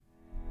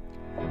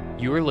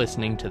You are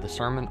listening to the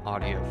sermon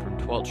audio from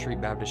 12th Street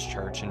Baptist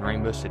Church in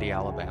Rainbow City,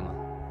 Alabama.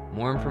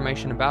 More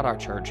information about our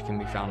church can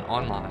be found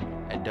online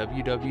at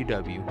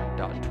www.12th.co.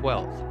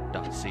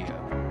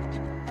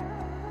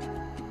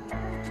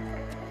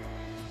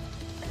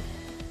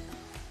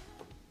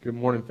 Good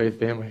morning, Faith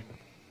family.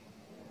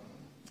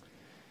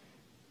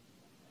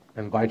 I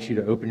invite you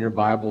to open your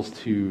Bibles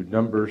to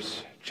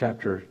Numbers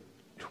chapter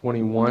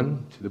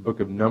 21, to the book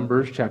of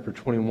Numbers chapter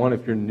 21.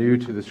 If you're new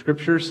to the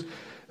scriptures,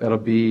 that'll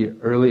be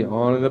early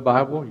on in the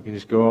Bible. You can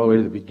just go all the way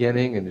to the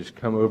beginning and just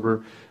come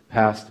over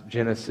past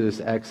Genesis,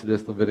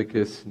 Exodus,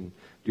 Leviticus, and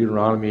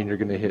Deuteronomy, and you're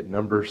going to hit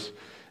Numbers.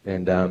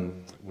 And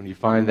when you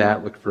find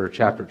that, look for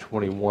chapter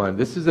 21.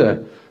 This is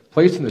a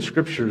place in the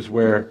scriptures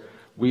where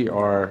we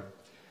are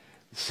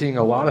seeing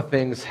a lot of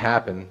things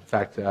happen. In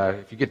fact,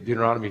 if you get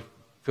Deuteronomy,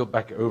 flip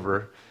back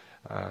over.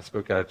 I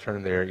spoke out of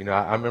turn there. You know,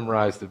 I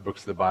memorized the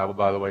books of the Bible,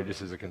 by the way,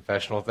 just as a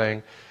confessional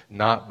thing,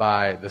 not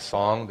by the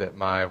song that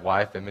my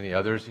wife and many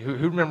others.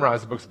 Who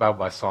memorized the books of the Bible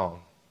by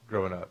song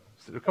growing up?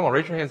 So, come on,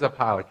 raise your hands up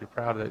high like you're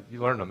proud that you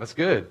learned them. That's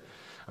good.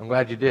 I'm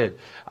glad you did.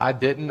 I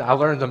didn't. I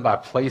learned them by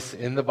place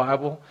in the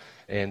Bible,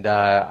 and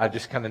I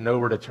just kind of know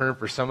where to turn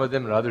for some of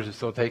them, and others it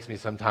still takes me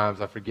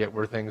sometimes. I forget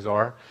where things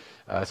are.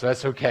 So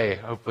that's okay.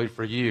 Hopefully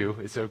for you,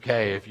 it's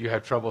okay if you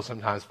have trouble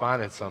sometimes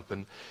finding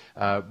something.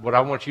 What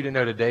I want you to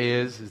know today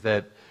is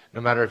that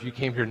no matter if you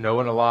came here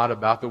knowing a lot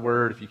about the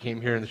Word, if you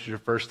came here and this is your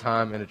first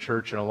time in a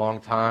church in a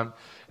long time,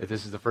 if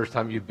this is the first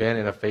time you've been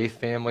in a faith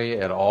family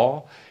at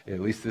all, at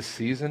least this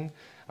season,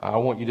 I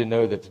want you to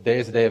know that today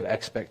is a day of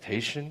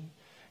expectation.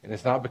 And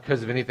it's not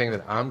because of anything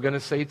that I'm going to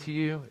say to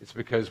you. It's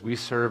because we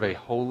serve a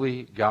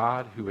holy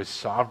God who is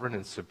sovereign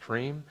and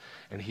supreme,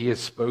 and He has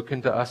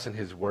spoken to us in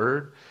His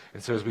Word.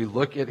 And so as we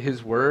look at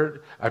His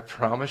Word, I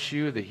promise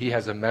you that He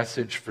has a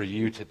message for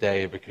you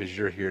today because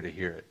you're here to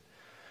hear it.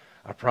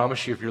 I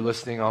promise you if you're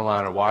listening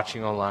online or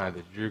watching online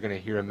that you're going to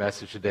hear a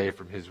message today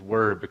from His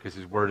Word because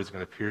His Word is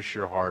going to pierce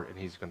your heart and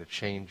He's going to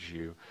change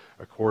you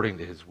according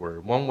to His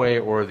Word. One way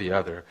or the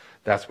other,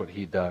 that's what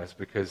He does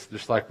because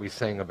just like we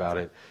sang about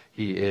it,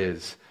 He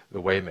is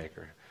the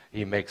Waymaker.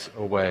 He makes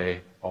a way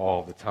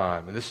all the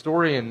time. And the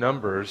story in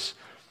Numbers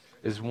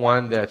is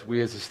one that we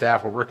as a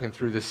staff were working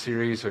through this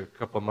series a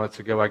couple of months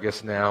ago, I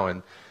guess now,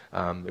 and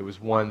it was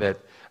one that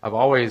I've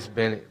always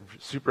been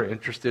super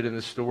interested in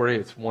the story.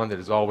 It's one that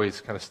has always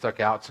kind of stuck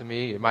out to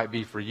me. It might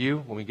be for you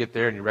when we get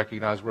there and you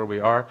recognize where we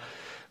are,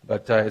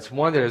 but it's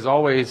one that has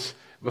always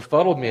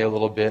befuddled me a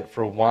little bit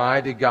for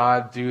why did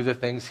God do the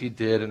things He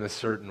did in a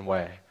certain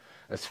way.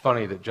 It's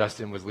funny that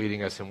Justin was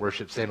leading us in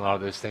worship saying a lot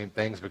of those same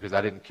things because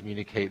I didn't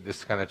communicate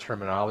this kind of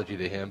terminology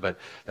to him, but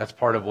that's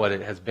part of what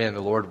it has been. The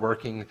Lord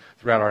working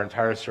throughout our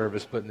entire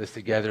service, putting this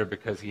together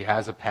because He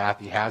has a path,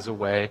 He has a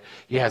way.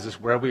 He has us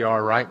where we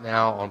are right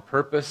now on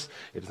purpose.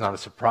 It's not a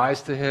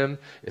surprise to Him.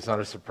 It's not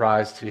a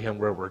surprise to Him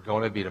where we're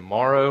going to be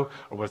tomorrow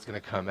or what's going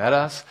to come at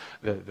us.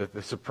 The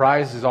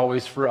surprise is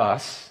always for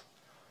us,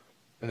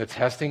 and the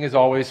testing is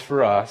always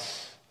for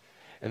us,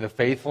 and the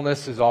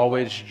faithfulness is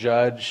always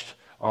judged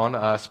on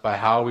us by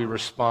how we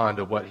respond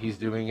to what He's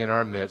doing in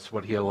our midst,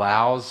 what He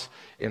allows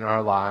in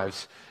our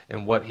lives,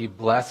 and what He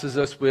blesses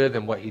us with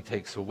and what He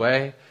takes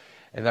away.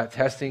 And that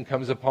testing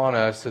comes upon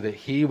us so that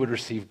He would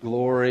receive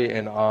glory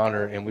and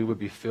honor and we would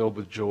be filled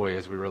with joy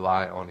as we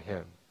rely on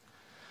Him.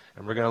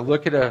 And we're going to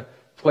look at a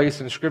place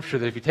in Scripture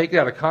that if you take it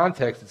out of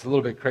context, it's a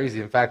little bit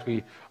crazy. In fact,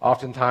 we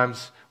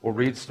oftentimes will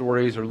read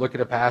stories or look at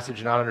a passage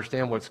and not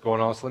understand what's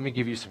going on. So let me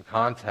give you some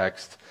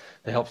context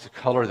that helps to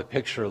color the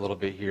picture a little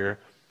bit here.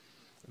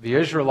 The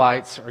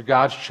Israelites are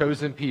God's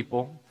chosen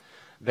people.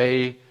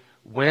 They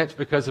went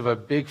because of a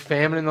big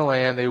famine in the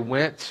land. They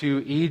went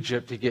to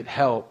Egypt to get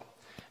help.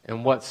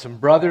 And what some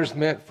brothers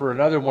meant for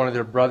another one of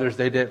their brothers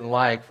they didn't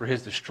like for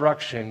his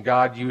destruction,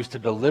 God used to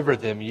deliver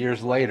them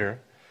years later,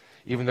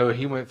 even though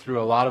He went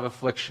through a lot of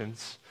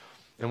afflictions.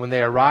 And when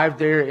they arrived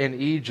there in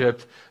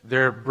Egypt,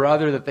 their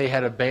brother that they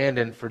had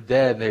abandoned for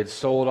dead, and they had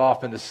sold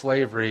off into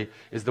slavery,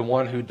 is the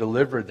one who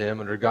delivered them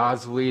under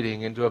God's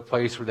leading into a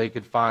place where they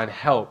could find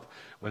help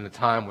when the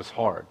time was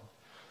hard.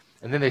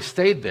 And then they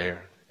stayed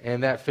there.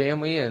 And that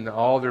family and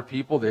all their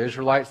people, the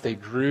Israelites, they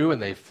grew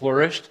and they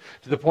flourished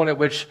to the point at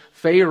which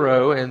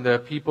Pharaoh and the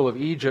people of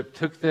Egypt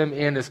took them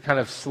in as kind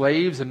of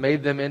slaves and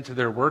made them into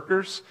their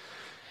workers.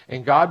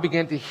 And God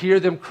began to hear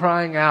them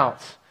crying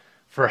out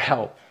for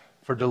help,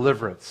 for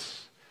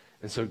deliverance.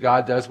 And so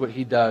God does what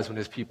He does when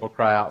His people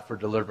cry out for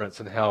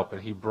deliverance and help,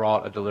 and He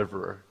brought a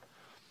deliverer.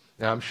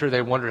 Now, I'm sure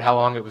they wondered how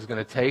long it was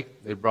going to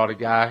take. They brought a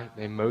guy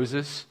named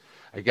Moses,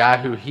 a guy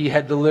who He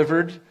had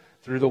delivered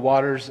through the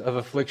waters of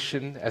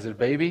affliction as a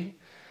baby.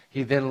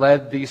 He then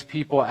led these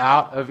people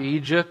out of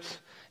Egypt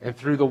And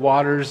through the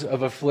waters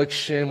of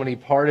affliction, when he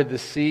parted the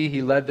sea,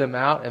 he led them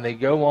out, and they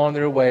go on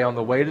their way, on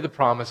the way to the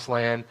promised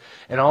land.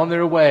 And on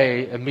their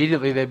way,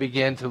 immediately they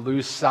begin to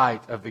lose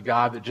sight of the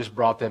God that just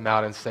brought them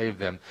out and saved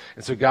them.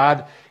 And so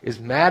God is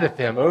mad at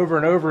them over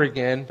and over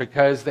again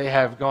because they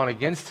have gone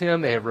against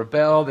him, they have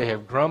rebelled, they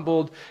have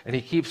grumbled, and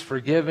he keeps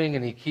forgiving,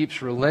 and he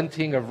keeps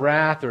relenting of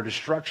wrath or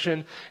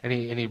destruction, and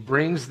he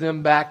brings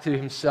them back to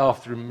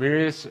himself through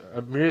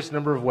a myriad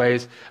number of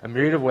ways, a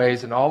myriad of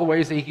ways, and all the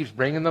ways that he keeps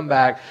bringing them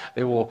back,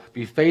 they will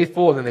be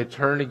faithful, and then they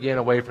turn again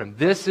away from him.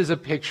 This is a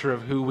picture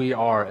of who we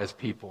are as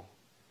people.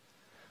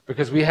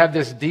 Because we have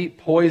this deep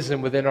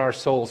poison within our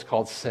souls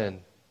called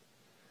sin.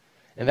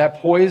 And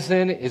that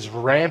poison is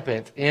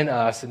rampant in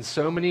us in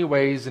so many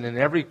ways and in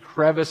every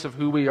crevice of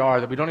who we are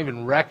that we don't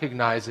even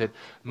recognize it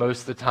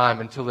most of the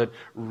time until it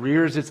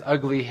rears its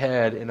ugly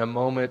head in a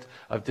moment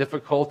of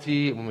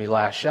difficulty when we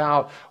lash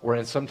out, or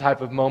in some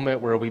type of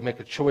moment where we make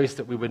a choice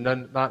that we would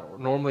not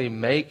normally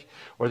make,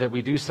 or that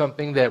we do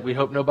something that we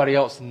hope nobody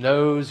else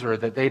knows or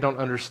that they don't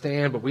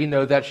understand, but we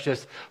know that's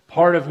just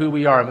part of who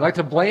we are. And we like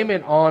to blame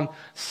it on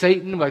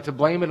Satan, we like to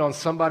blame it on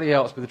somebody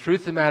else, but the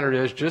truth of the matter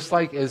is, just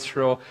like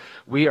Israel,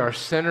 we are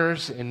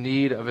sinners in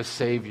need of a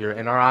Savior,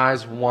 and our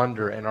eyes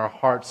wander and our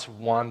hearts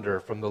wander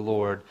from the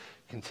Lord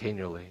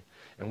continually.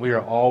 And we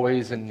are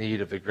always in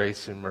need of the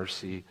grace and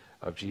mercy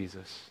of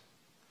Jesus.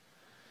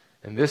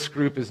 And this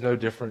group is no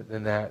different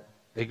than that.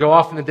 They go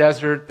off in the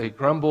desert, they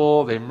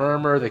grumble, they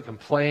murmur, they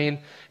complain,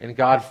 and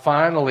God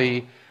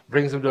finally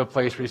brings them to a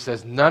place where he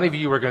says, none of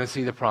you are going to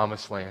see the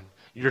promised land.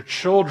 Your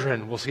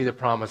children will see the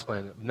promised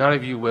land. None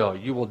of you will.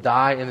 You will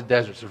die in the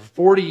desert. So for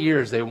 40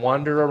 years, they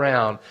wander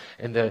around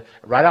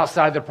right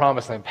outside the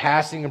promised land,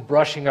 passing and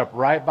brushing up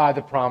right by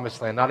the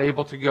promised land, not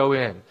able to go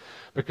in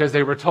because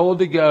they were told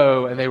to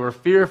go, and they were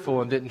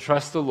fearful and didn't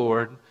trust the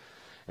Lord,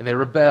 and they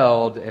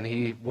rebelled, and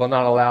he will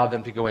not allow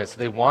them to go in. So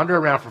they wander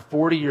around for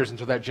 40 years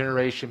until that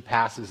generation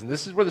passes. And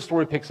this is where the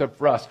story picks up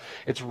for us.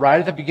 It's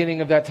right at the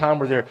beginning of that time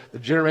where the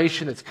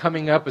generation that's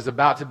coming up is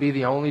about to be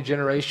the only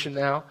generation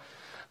now.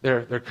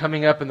 They're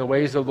coming up in the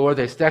ways of the Lord.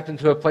 They stepped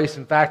into a place,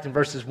 in fact, in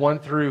verses 1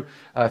 through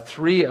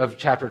 3 of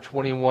chapter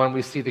 21,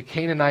 we see the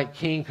Canaanite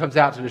king comes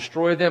out to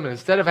destroy them. And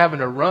instead of having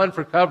to run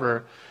for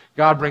cover,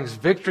 God brings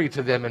victory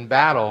to them in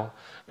battle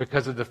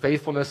because of the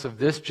faithfulness of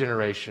this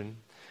generation.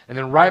 And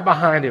then right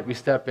behind it, we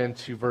step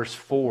into verse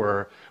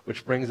 4,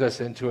 which brings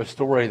us into a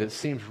story that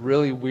seems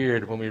really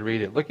weird when we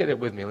read it. Look at it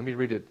with me. Let me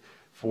read it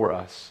for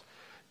us.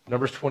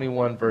 Numbers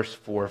 21, verse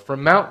 4.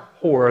 From Mount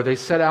Hor, they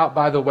set out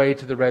by the way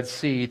to the Red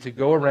Sea to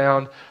go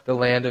around the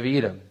land of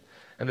Edom.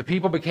 And the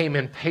people became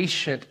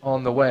impatient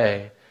on the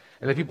way.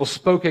 And the people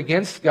spoke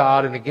against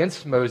God and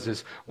against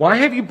Moses. Why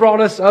have you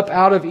brought us up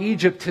out of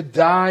Egypt to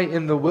die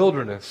in the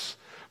wilderness?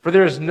 For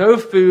there is no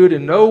food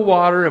and no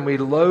water, and we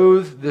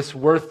loathe this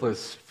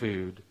worthless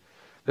food.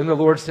 Then the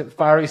Lord sent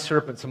fiery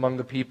serpents among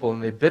the people,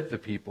 and they bit the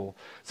people,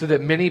 so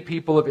that many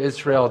people of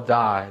Israel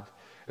died.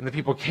 And the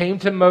people came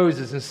to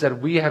Moses and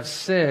said, we have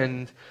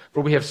sinned,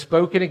 for we have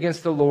spoken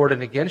against the Lord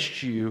and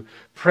against you.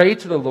 Pray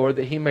to the Lord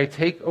that he may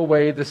take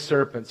away the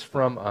serpents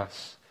from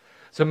us.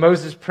 So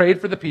Moses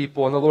prayed for the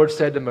people, and the Lord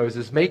said to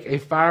Moses, make a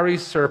fiery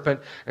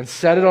serpent and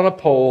set it on a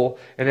pole,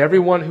 and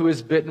everyone who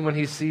is bitten when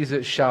he sees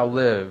it shall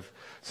live.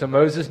 So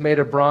Moses made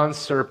a bronze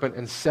serpent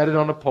and set it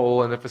on a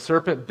pole, and if a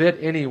serpent bit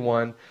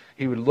anyone,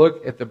 he would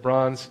look at the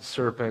bronze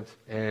serpent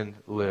and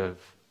live.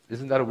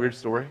 Isn't that a weird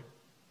story?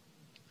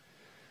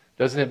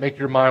 Doesn't it make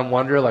your mind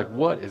wonder, like,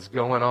 what is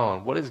going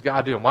on? What is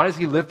God doing? Why is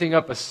he lifting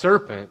up a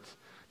serpent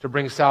to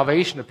bring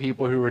salvation to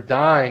people who are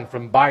dying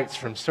from bites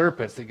from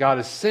serpents that God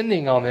is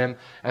sending on them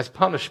as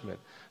punishment?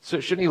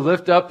 So shouldn't he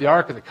lift up the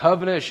Ark of the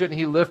Covenant? Shouldn't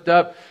he lift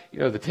up,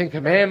 the Ten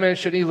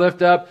Commandments? Shouldn't he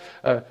lift up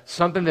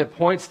something that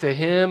points to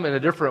him in a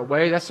different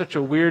way? That's such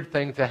a weird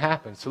thing to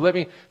happen. So let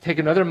me take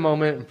another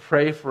moment and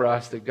pray for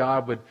us that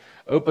God would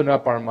open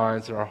up our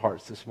minds and our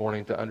hearts this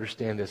morning to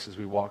understand this as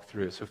we walk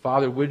through it. So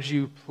Father, would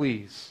you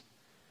please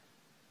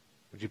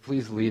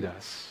lead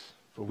us,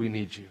 for we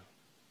need you.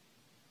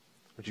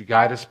 Would you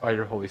guide us by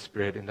your Holy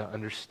Spirit into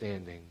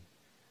understanding,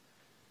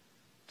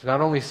 to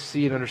not only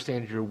see and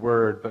understand your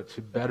word, but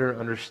to better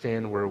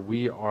understand where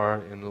we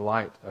are in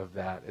light of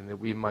that, and that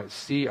we might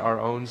see our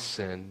own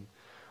sin,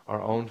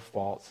 our own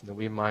faults, and that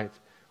we might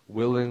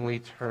willingly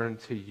turn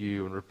to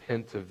you and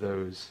repent of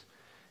those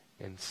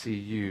and see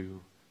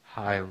you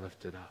high and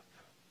lifted up.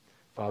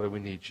 Father, we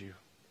need you.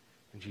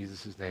 In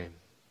Jesus' name,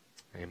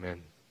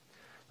 amen.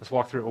 Let's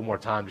walk through it one more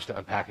time just to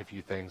unpack a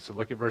few things. So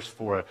look at verse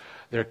 4.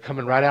 They're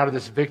coming right out of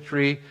this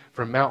victory.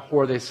 From Mount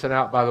Hor, they set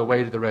out by the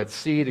way to the Red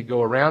Sea to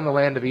go around the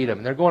land of Edom.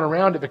 And they're going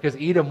around it because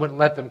Edom wouldn't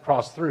let them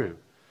cross through.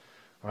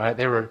 All right?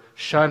 They were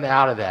shunned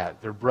out of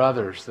that. Their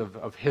brothers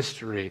of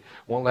history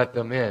won't let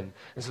them in.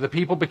 And so the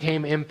people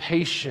became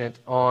impatient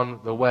on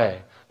the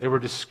way. They were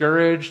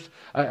discouraged.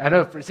 I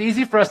know it's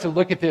easy for us to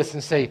look at this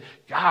and say,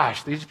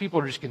 gosh, these people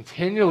are just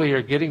continually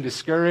are getting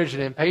discouraged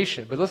and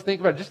impatient. But let's think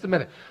about it just a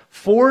minute.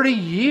 40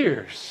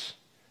 years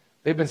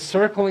they've been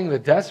circling the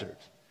desert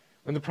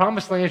when the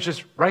promised land is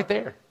just right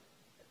there.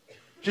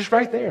 Just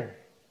right there.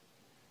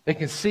 They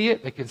can see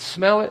it. They can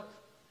smell it.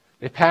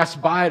 They pass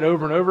by it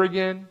over and over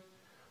again.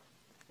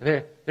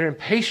 And they're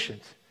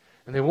impatient.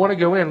 And they want to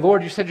go in.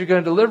 Lord, you said you're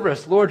going to deliver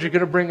us. Lord, you're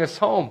going to bring us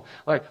home.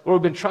 Like,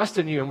 Lord, we've been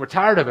trusting you and we're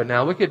tired of it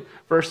now. Look at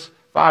verse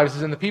 5. It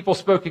says, and the people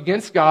spoke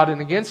against God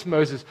and against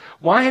Moses.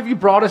 Why have you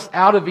brought us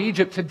out of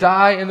Egypt to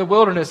die in the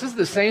wilderness? This is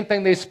the same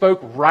thing they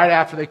spoke right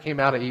after they came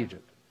out of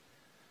Egypt.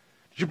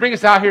 Did you bring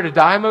us out here to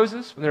die,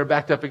 Moses, when they were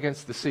backed up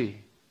against the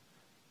sea?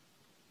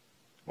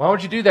 Why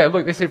would you do that?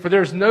 Look, they say, for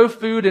there's no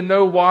food and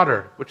no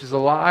water, which is a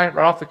lie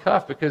right off the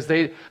cuff, because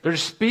they're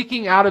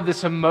speaking out of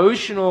this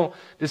emotional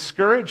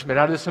discouragement,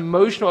 out of this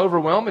emotional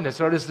overwhelmingness,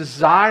 out of this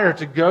desire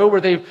to go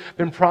where they've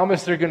been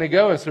promised they're going to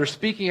go. And so they're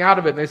speaking out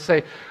of it, and they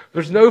say,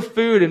 there's no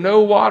food and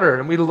no water,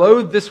 and we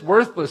loathe this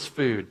worthless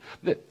food.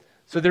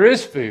 So there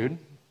is food.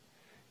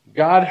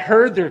 God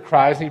heard their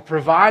cries, and He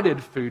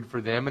provided food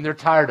for them, and they're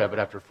tired of it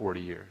after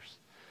 40 years.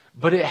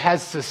 But it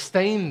has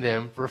sustained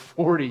them for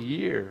 40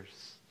 years.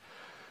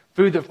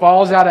 Food that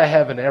falls out of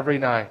heaven every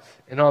night.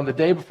 And on the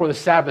day before the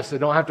Sabbath, so they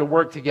don't have to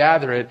work to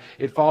gather it,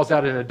 it falls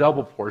out in a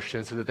double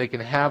portion so that they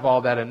can have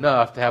all that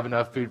enough to have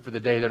enough food for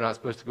the day they're not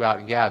supposed to go out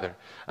and gather.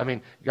 I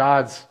mean,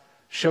 God's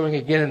showing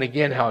again and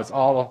again how it's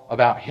all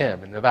about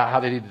Him and about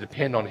how they need to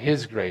depend on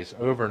His grace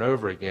over and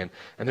over again.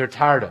 And they're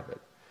tired of it.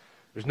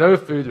 There's no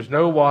food, there's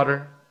no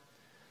water.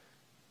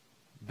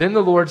 Then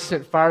the Lord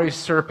sent fiery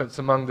serpents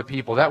among the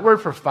people. That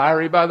word for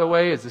fiery, by the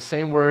way, is the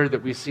same word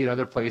that we see in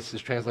other places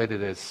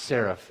translated as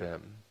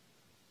seraphim.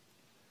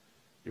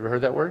 You ever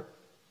heard that word?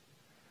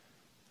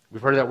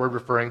 We've heard that word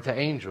referring to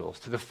angels,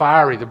 to the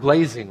fiery, the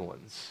blazing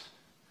ones,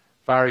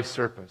 fiery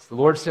serpents. The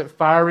Lord sent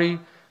fiery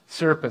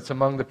serpents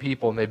among the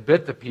people, and they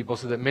bit the people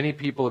so that many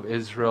people of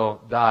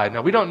Israel died.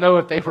 Now, we don't know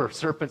if they were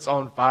serpents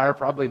on fire,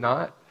 probably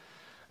not.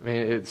 I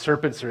mean,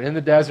 serpents are in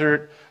the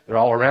desert. They're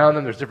all around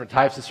them. There's different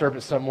types of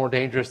serpents, some more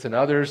dangerous than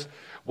others.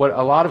 What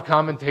a lot of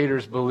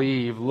commentators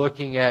believe,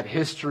 looking at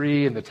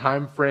history and the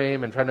time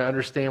frame and trying to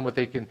understand what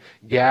they can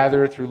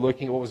gather through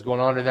looking at what was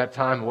going on in that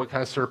time and what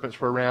kind of serpents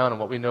were around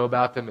and what we know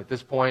about them at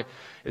this point,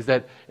 is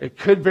that it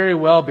could very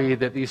well be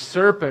that these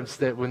serpents,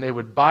 that when they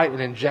would bite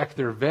and inject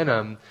their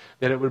venom,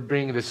 that it would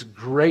bring this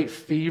great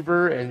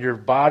fever and your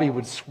body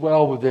would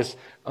swell with this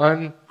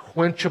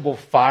unquenchable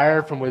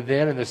fire from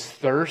within and this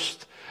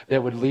thirst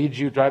that would lead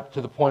you right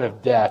to the point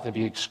of death. It'd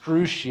be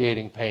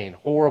excruciating pain,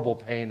 horrible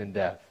pain and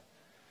death.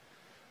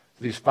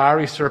 So these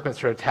fiery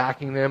serpents are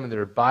attacking them, and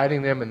they're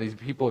biting them, and these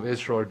people of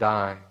Israel are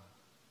dying.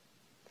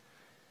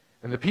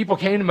 And the people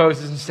came to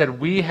Moses and said,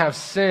 we have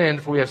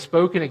sinned, for we have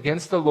spoken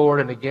against the Lord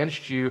and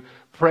against you.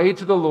 Pray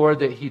to the Lord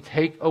that He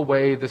take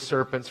away the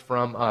serpents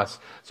from us.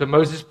 So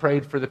Moses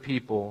prayed for the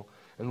people.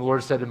 And the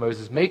Lord said to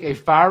Moses, make a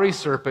fiery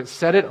serpent,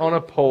 set it on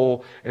a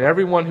pole, and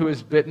everyone who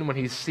is bitten when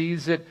he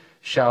sees it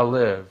shall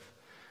live.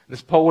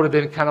 This pole would have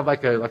been kind of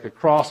like a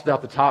cross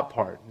without the top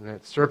part. And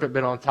that serpent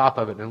been on top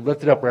of it and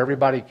lifted up where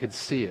everybody could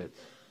see it.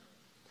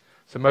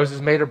 So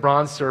Moses made a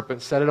bronze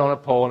serpent, set it on a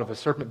pole, and if a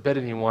serpent bit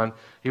anyone,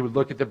 he would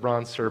look at the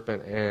bronze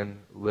serpent and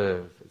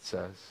live, it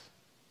says.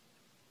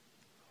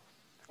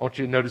 I want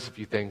you to notice a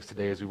few things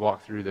today as we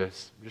walk through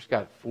this. We've just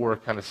got 4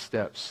 kind of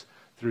steps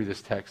through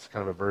this text,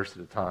 kind of a verse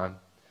at a time.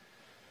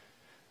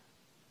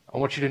 I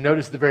want you to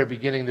notice at the very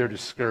beginning their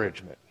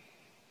discouragement.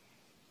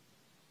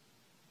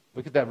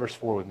 Look at that verse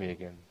 4 with me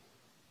again.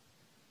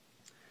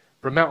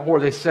 From Mount Hor,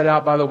 they set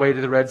out by the way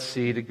to the Red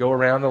Sea to go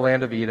around the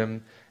land of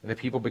Edom, and the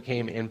people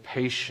became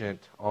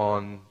impatient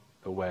on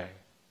the way.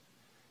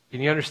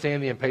 Can you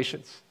understand the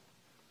impatience?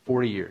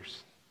 40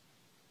 years.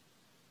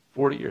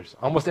 40 years.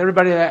 Almost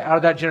everybody out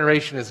of that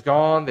generation is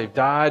gone. They've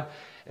died.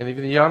 And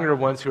even the younger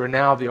ones who are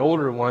now the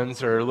older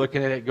ones are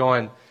looking at it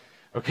going,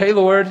 okay,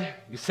 Lord,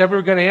 you said we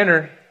were going to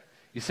enter.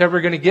 You said we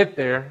were going to get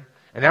there.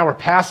 And now we're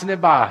passing it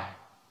by.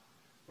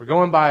 We're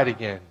going by it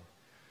again.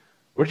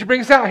 What'd you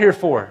bring us out here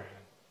for?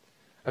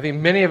 I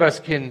think many of us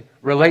can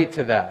relate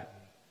to that.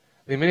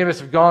 I think many of us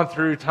have gone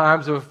through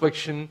times of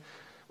affliction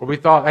where we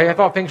thought, hey, I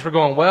thought things were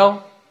going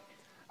well.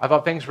 I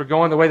thought things were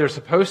going the way they're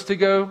supposed to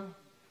go.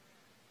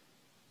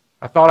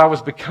 I thought I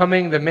was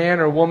becoming the man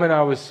or woman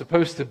I was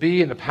supposed to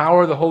be in the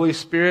power of the Holy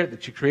Spirit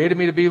that you created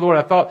me to be, Lord.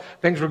 I thought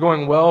things were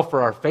going well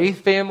for our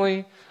faith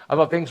family. I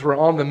thought things were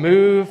on the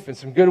move in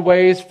some good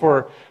ways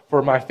for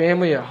my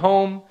family at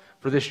home,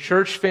 for this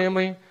church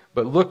family.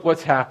 But look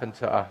what's happened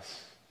to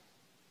us.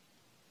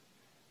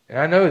 And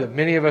I know that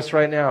many of us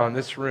right now in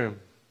this room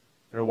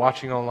that are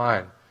watching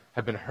online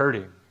have been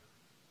hurting.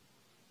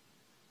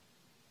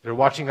 They're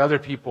watching other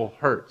people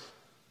hurt.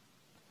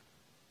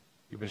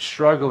 You've been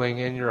struggling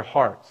in your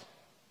heart.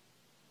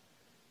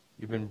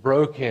 You've been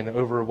broken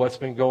over what's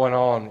been going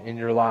on in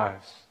your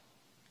lives,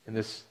 in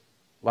this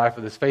life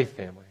of this faith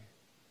family.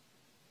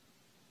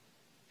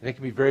 And it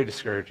can be very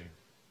discouraging.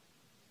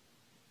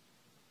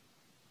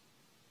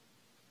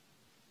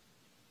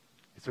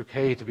 It's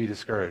okay to be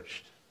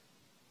discouraged.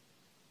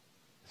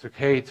 It's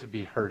okay to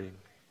be hurting.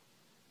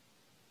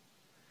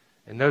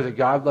 And know that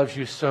God loves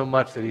you so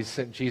much that He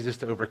sent Jesus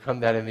to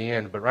overcome that in the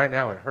end. But right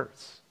now it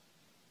hurts.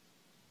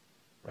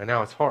 Right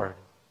now it's hard.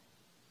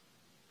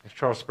 As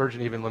Charles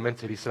Spurgeon even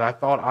lamented, he said, I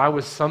thought I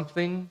was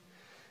something,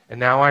 and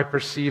now I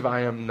perceive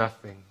I am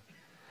nothing.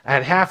 I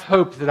had half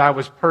hoped that I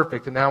was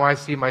perfect, and now I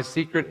see my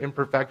secret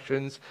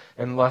imperfections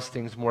and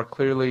lustings more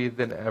clearly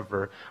than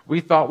ever.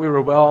 We thought we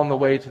were well on the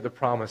way to the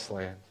promised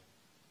land.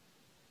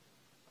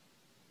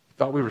 We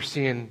thought we were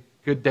seeing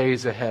good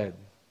days ahead,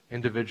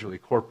 individually,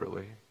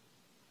 corporately.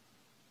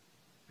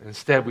 And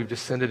instead, we've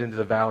descended into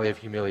the valley of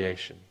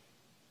humiliation.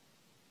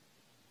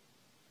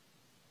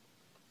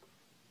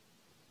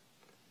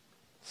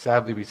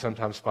 Sadly, we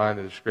sometimes find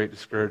that there's great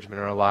discouragement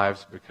in our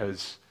lives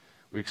because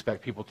we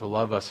expect people to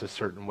love us a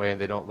certain way and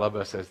they don't love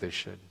us as they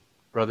should.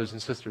 Brothers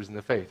and sisters in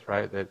the faith,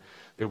 right? That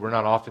we're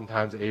not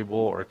oftentimes able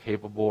or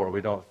capable, or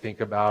we don't think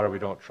about, or we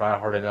don't try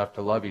hard enough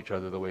to love each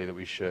other the way that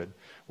we should.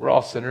 We're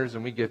all sinners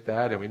and we get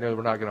that, and we know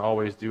we're not going to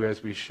always do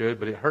as we should,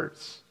 but it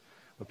hurts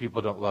when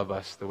people don't love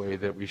us the way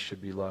that we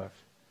should be loved.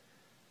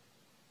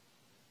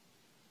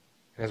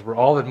 As we're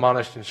all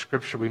admonished in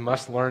Scripture, we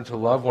must learn to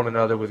love one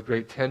another with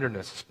great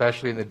tenderness,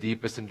 especially in the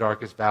deepest and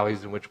darkest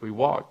valleys in which we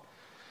walk.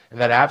 And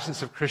that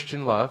absence of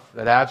Christian love,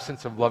 that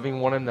absence of loving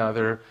one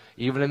another,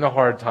 even in the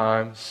hard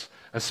times,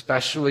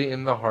 especially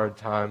in the hard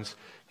times,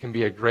 can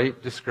be a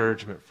great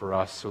discouragement for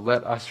us. So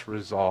let us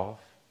resolve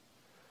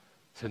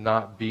to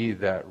not be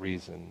that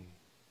reason,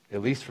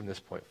 at least from this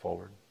point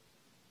forward.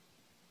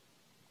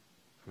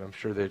 And I'm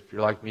sure that if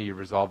you're like me, you've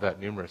resolved that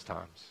numerous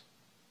times.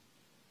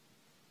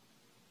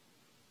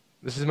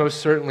 This is most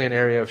certainly an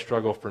area of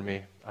struggle for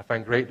me. I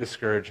find great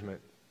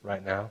discouragement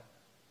right now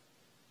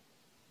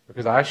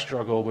because I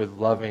struggle with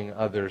loving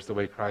others the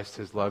way Christ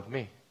has loved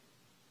me.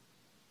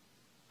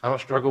 I don't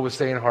struggle with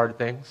saying hard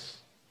things.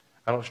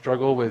 I don't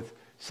struggle with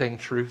saying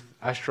truth.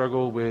 I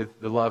struggle with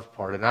the love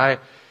part. And I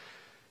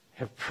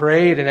have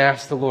prayed and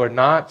asked the Lord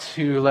not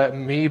to let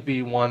me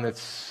be one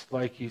that's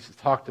like He's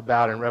talked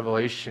about in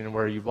Revelation,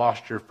 where you've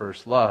lost your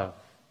first love.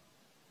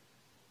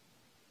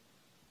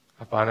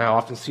 I find I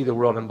often see the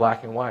world in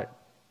black and white.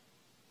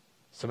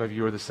 Some of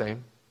you are the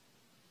same.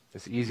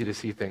 It's easy to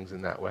see things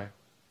in that way.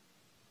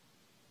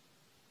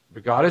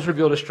 But God has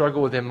revealed a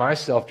struggle within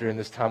myself during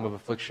this time of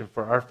affliction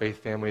for our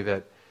faith family,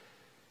 that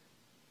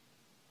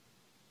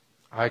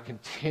I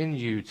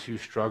continue to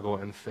struggle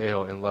and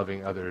fail in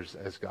loving others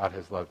as God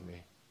has loved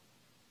me.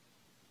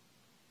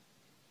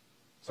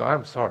 So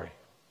I'm sorry.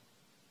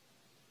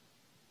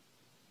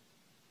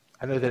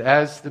 I know that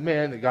as the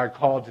man that God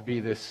called to be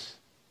this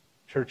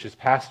church's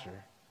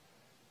pastor,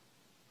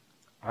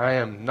 I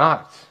am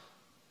not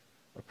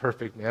a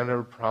perfect man. I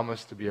never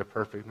promised to be a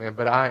perfect man,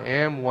 but I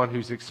am one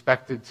who's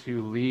expected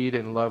to lead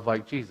and love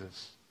like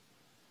Jesus.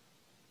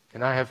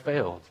 And I have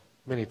failed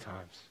many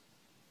times.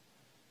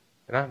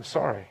 And I'm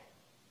sorry.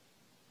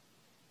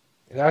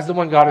 And as the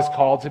one God has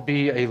called to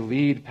be a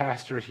lead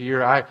pastor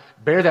here, I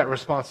bear that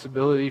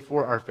responsibility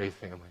for our faith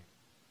family.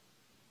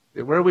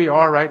 That where we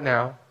are right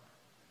now,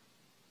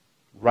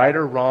 right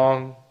or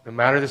wrong, no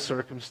matter the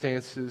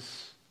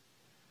circumstances,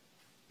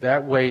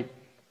 that weight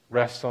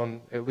rests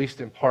on, at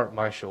least in part,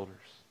 my shoulders.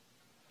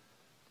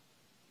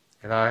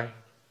 And I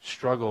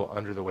struggle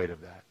under the weight of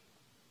that.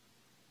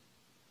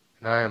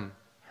 And I am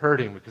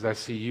hurting because I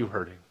see you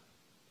hurting.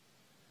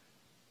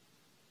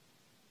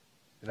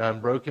 And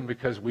I'm broken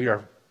because we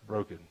are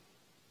broken.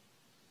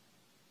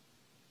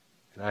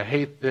 And I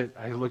hate that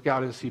I look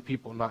out and see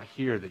people not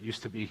here that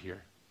used to be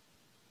here.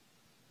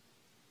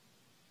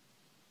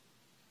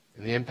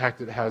 And the impact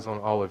it has on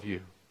all of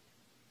you.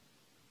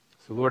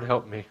 So Lord,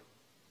 help me.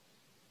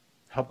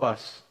 Help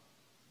us.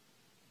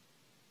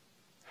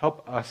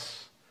 Help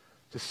us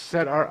to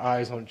set our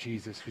eyes on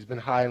Jesus, who's been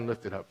high and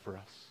lifted up for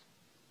us.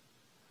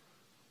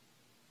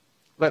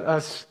 Let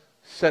us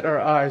set our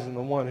eyes on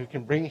the one who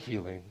can bring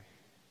healing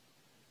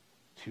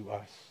to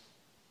us.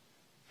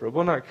 For it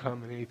will not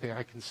come in anything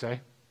I can say.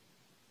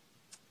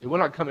 It will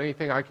not come in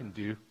anything I can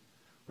do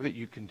or that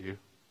you can do.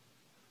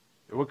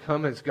 It will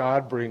come as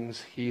God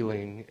brings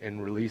healing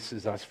and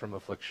releases us from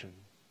affliction.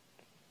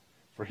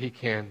 For He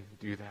can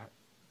do that.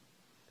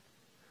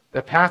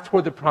 The path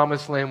toward the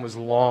promised land was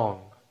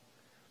long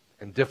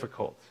and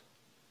difficult.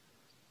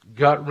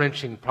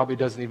 Gut-wrenching probably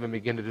doesn't even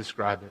begin to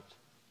describe it.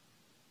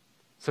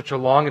 Such a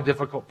long and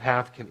difficult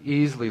path can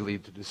easily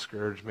lead to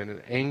discouragement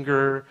and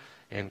anger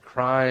and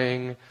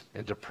crying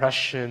and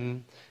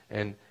depression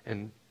and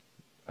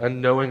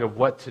unknowing of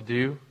what to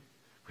do,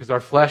 because our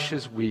flesh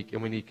is weak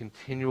and we need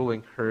continual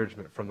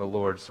encouragement from the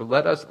Lord. So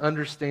let us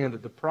understand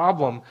that the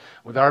problem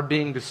with our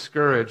being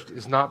discouraged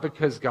is not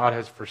because God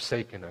has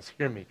forsaken us.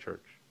 Hear me,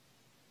 church.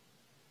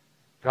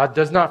 God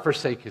does not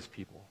forsake His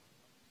people.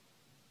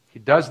 He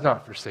does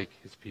not forsake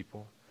His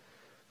people.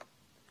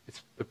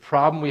 It's the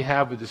problem we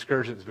have with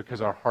discouragement is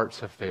because our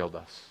hearts have failed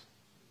us.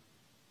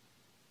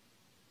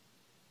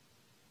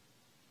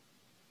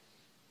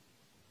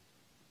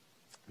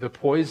 The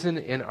poison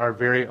in our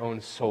very own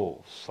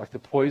souls, like the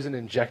poison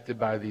injected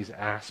by these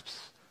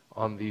asps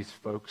on these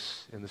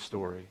folks in the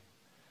story,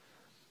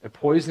 the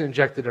poison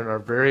injected in our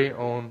very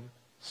own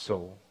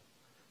soul,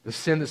 the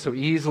sin that so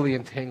easily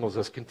entangles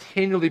us,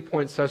 continually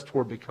points us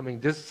toward becoming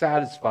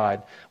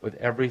dissatisfied with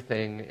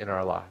everything in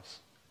our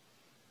lives.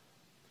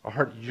 Our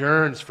heart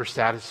yearns for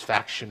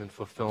satisfaction and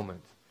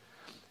fulfillment.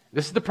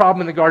 This is the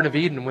problem in the Garden of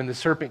Eden when the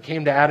serpent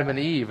came to Adam and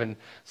Eve and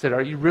said,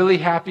 are you really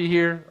happy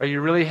here? Are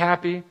you really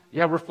happy?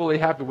 Yeah, we're fully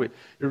happy.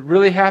 You're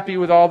really happy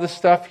with all this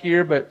stuff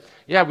here, but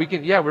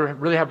we're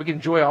really happy. We can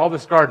enjoy all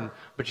this garden,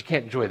 but you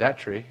can't enjoy that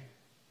tree.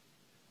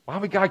 Why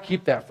would God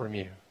keep that from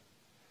you?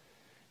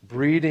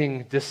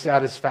 Breeding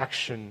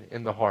dissatisfaction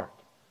in the heart.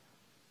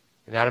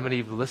 And Adam and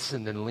Eve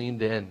listened and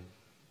leaned in.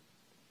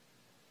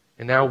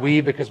 And now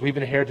we, because we've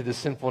inherited the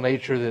sinful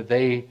nature that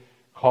they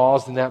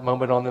caused in that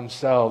moment on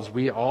themselves,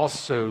 we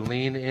also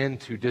lean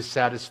into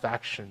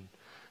dissatisfaction,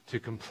 to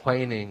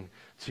complaining,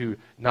 to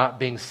not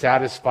being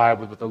satisfied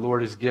with what the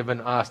Lord has given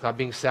us, not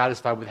being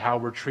satisfied with how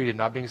we're treated,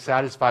 not being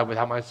satisfied with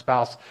how my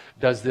spouse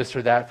does this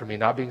or that for me,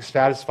 not being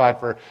satisfied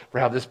for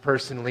how this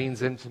person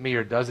leans into me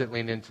or doesn't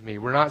lean into me.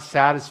 We're not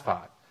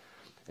satisfied.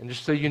 And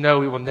just so you know,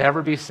 we will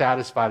never be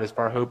satisfied if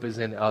our hope is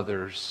in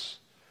others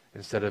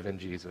instead of in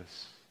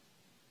Jesus.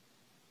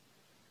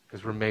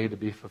 Because we're made to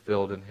be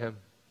fulfilled in Him.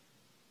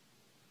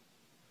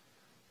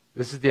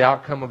 This is the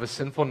outcome of a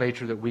sinful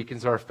nature that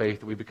weakens our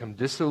faith, that we become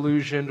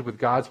disillusioned with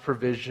God's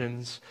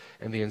provisions,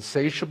 and the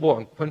insatiable,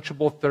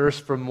 unquenchable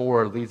thirst for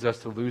more leads us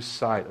to lose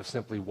sight of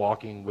simply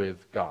walking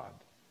with God.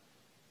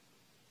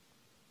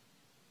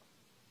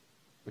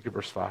 Look at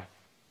verse 5.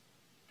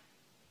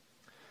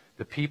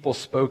 The people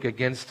spoke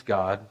against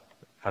God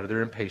out of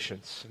their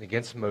impatience and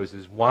against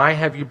Moses. Why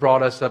have you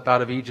brought us up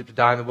out of Egypt to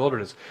die in the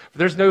wilderness? For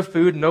there's no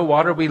food, no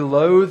water. We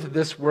loathe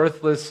this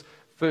worthless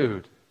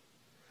food.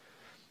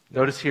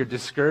 Notice here,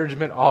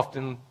 discouragement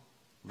often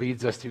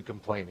leads us to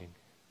complaining,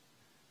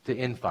 to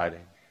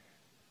infighting.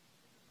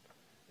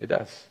 It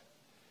does.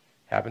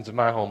 Happens in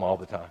my home all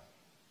the time.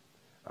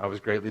 I was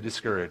greatly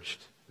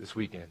discouraged this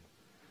weekend.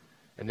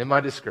 And in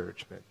my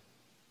discouragement,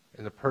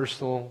 in the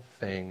personal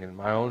thing, in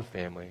my own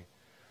family,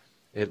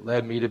 it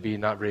led me to be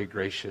not very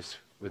gracious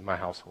with my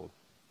household.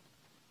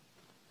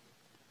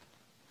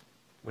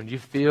 When you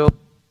feel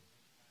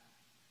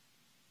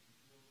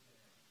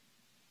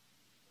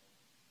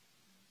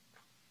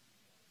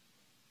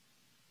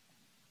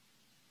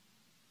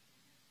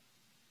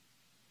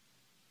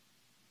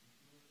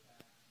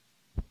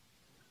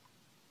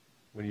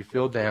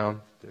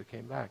down, it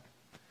came back.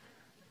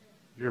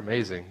 You're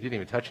amazing. You didn't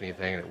even touch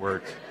anything and it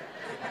worked.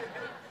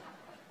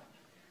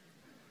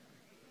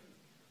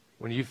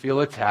 When you feel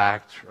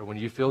attacked, or when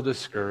you feel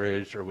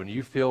discouraged, or when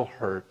you feel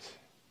hurt,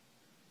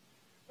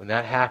 when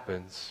that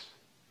happens,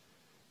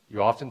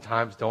 you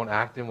oftentimes don't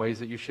act in ways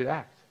that you should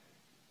act.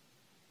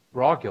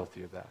 We're all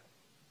guilty of that.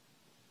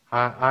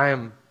 I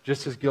am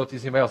just as guilty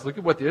as anybody else. Look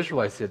at what the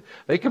Israelites did.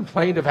 They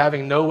complained of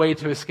having no way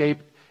to escape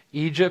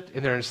Egypt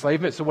in their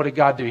enslavement. So what did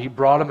God do? He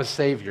brought them a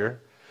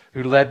Savior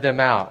who led them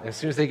out. And as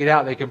soon as they get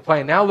out, they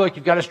complain. Now look,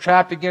 you've got us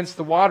trapped against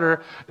the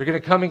water. They're going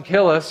to come and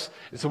kill us.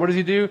 And so what does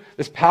He do?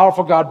 This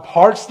powerful God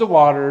parts the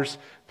waters,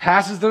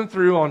 passes them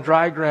through on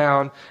dry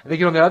ground. And they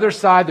get on the other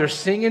side. They're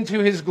singing to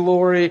His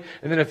glory.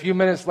 And then a few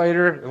minutes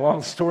later, along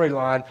the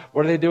storyline,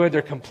 what are they doing?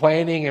 They're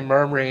complaining and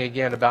murmuring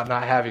again about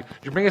not having.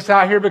 Did you bring us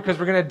out here because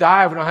we're going to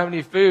die if we don't have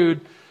any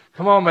food?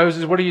 Come on,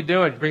 Moses, what are you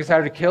doing? Did you bring us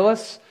out here to kill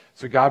us?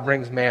 So God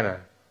brings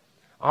manna.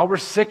 Oh, we're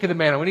sick of the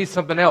manna. We need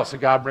something else. So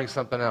God brings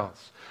something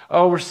else.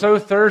 Oh, we're so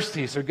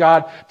thirsty. So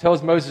God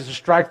tells Moses to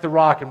strike the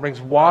rock and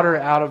brings water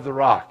out of the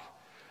rock.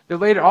 Then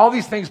later, all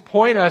these things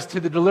point us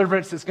to the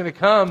deliverance that's going to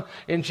come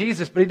in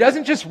Jesus. But He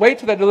doesn't just wait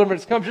till that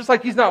deliverance comes. Just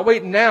like He's not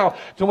waiting now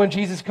till when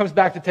Jesus comes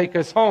back to take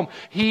us home.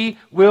 He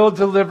will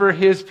deliver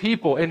His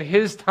people in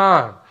His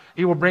time.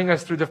 He will bring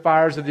us through the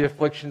fires of the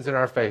afflictions in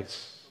our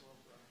face.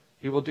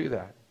 He will do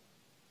that.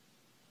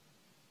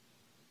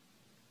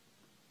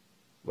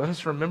 Let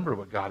us remember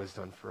what God has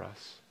done for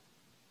us.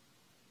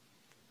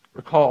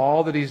 Recall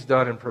all that He's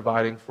done in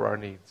providing for our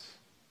needs.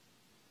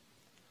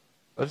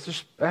 Let us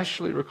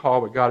especially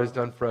recall what God has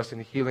done for us in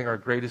healing our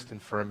greatest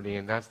infirmity,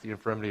 and that's the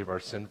infirmity of our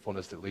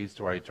sinfulness that leads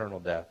to our eternal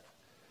death.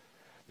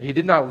 He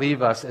did not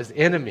leave us as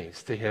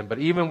enemies to Him, but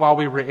even while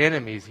we were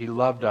enemies, He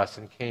loved us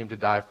and came to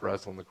die for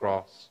us on the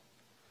cross.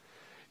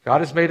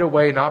 God has made a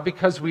way not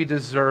because we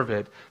deserve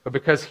it, but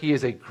because He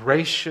is a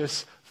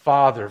gracious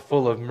Father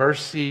full of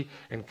mercy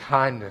and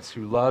kindness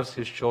who loves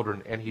His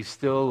children, and He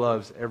still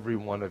loves every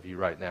one of you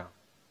right now.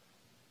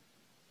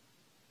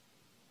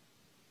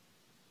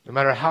 No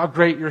matter how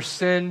great your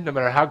sin, no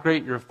matter how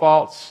great your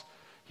faults,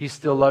 He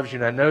still loves you.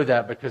 And I know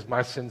that because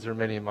my sins are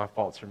many and my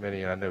faults are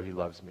many, and I know He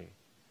loves me.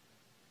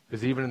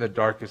 Because even in the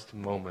darkest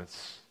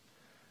moments,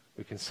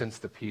 we can sense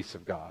the peace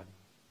of God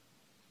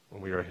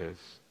when we are His.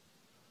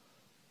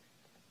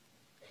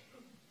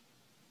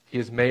 He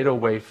has made a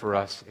way for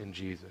us in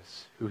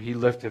Jesus, who He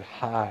lifted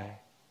high.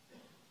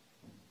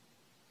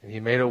 And He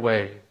made a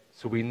way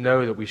so we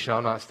know that we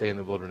shall not stay in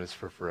the wilderness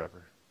for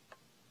forever.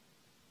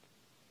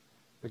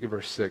 Look at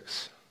verse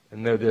 6.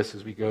 And know this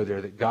as we go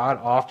there, that God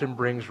often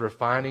brings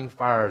refining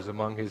fires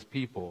among His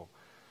people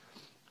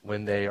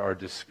when they are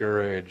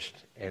discouraged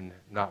and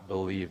not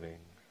believing.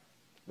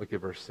 Look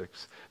at verse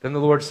 6. Then the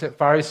Lord sent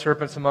fiery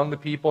serpents among the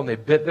people, and they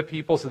bit the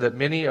people so that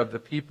many of the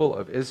people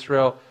of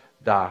Israel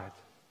died.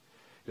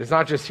 It's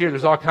not just here.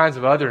 There's all kinds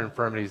of other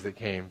infirmities that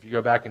came. If you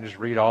go back and just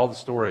read all the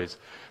stories,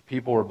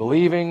 people were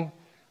believing,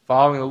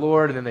 following the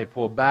Lord, and then they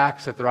pulled back,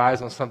 set their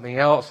eyes on something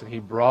else, and he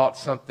brought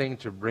something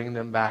to bring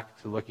them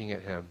back to looking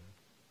at him.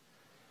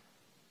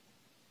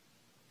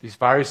 These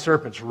fiery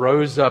serpents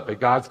rose up at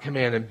God's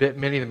command and bit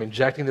many of them,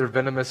 injecting their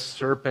venomous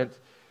serpent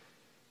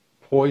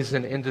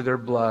poison into their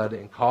blood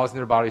and causing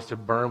their bodies to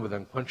burn with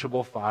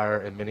unquenchable fire,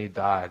 and many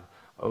died.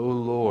 O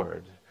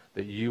Lord,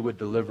 that you would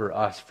deliver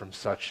us from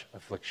such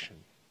affliction.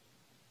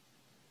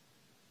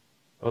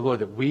 O Lord,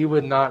 that we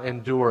would not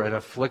endure an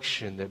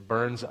affliction that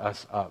burns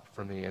us up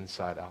from the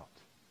inside out.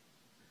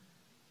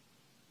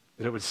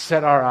 That it would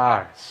set our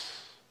eyes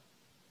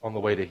on the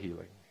way to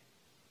healing.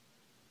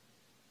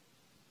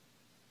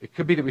 It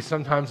could be that we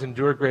sometimes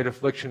endure great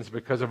afflictions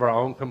because of our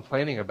own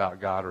complaining about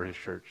God or his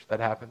church. That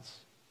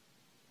happens.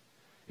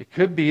 It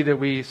could be that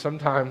we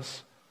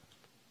sometimes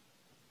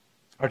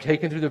are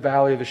taken through the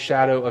valley of the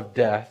shadow of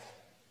death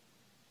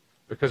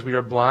because we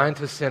are blind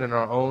to sin in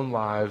our own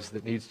lives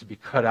that needs to be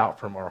cut out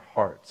from our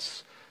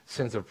hearts.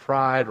 Sins of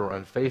pride or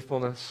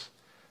unfaithfulness,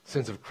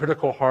 sins of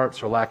critical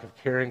hearts or lack of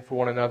caring for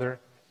one another.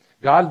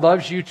 God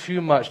loves you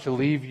too much to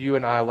leave you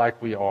and I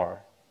like we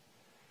are.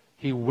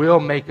 He will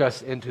make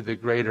us into the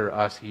greater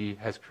us he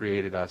has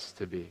created us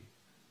to be.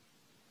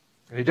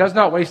 And he does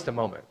not waste a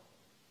moment.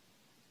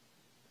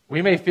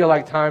 We may feel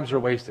like times are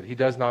wasted. He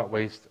does not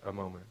waste a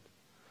moment.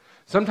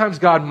 Sometimes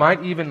God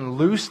might even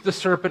loose the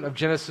serpent of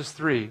Genesis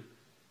 3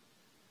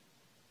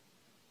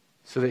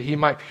 so that he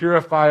might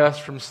purify us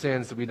from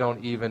sins that we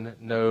don't even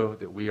know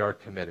that we are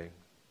committing.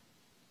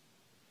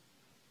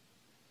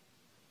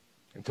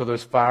 Until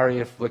those fiery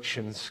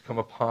afflictions come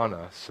upon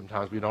us,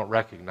 sometimes we don't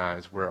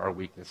recognize where our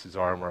weaknesses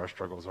are and where our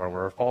struggles are and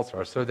where our faults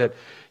are. So that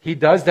he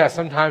does that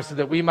sometimes so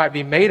that we might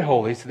be made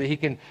holy, so that he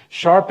can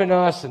sharpen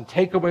us and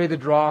take away the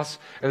dross.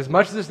 And as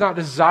much as it's not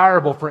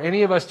desirable for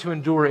any of us to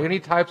endure any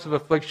types of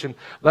affliction,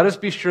 let us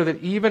be sure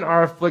that even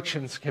our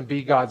afflictions can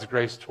be God's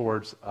grace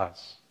towards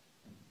us.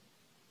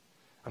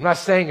 I'm not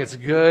saying it's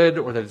good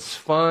or that it's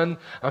fun.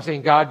 I'm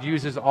saying God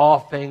uses all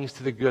things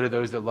to the good of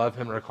those that love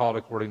him and are called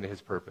according to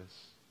his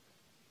purpose.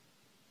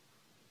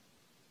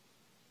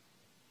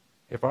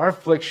 If our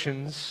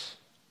afflictions,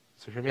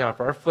 so hear me out,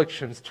 if our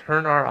afflictions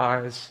turn our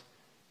eyes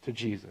to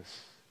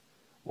Jesus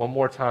one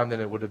more time than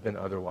it would have been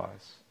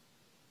otherwise.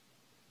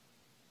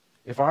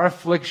 If our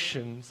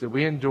afflictions that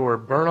we endure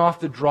burn off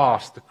the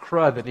dross, the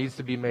crud that needs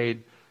to be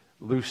made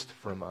loosed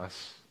from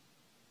us,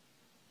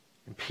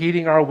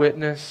 impeding our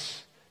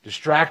witness,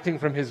 distracting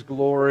from his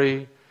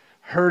glory,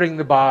 hurting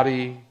the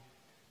body,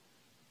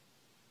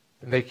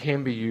 then they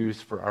can be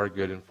used for our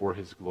good and for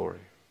his glory.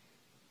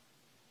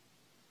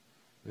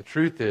 The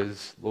truth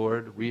is,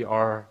 Lord, we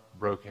are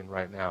broken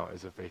right now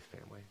as a faith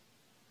family.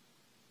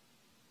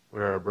 We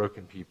are a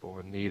broken people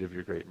in need of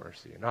your great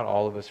mercy. And not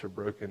all of us are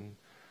broken.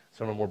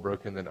 Some are more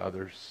broken than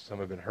others. Some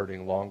have been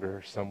hurting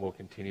longer. Some will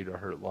continue to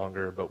hurt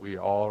longer. But we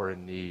all are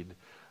in need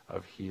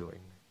of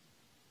healing.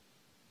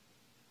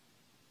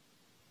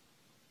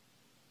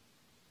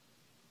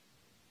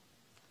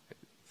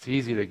 It's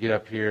easy to get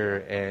up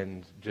here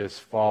and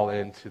just fall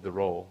into the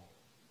role.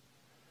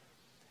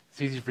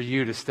 It's easy for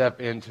you to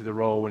step into the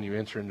role when you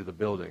enter into the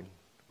building.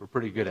 We're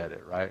pretty good at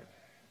it, right?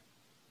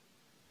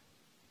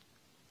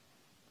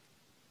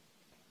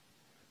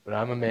 But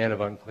I'm a man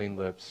of unclean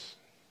lips,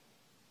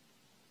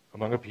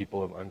 among a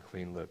people of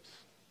unclean lips.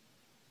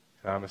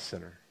 And I'm a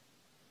sinner.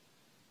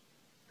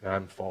 And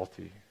I'm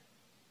faulty.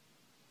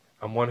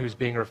 I'm one who's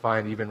being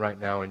refined even right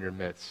now in your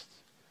midst,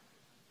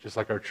 just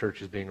like our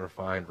church is being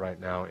refined right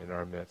now in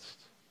our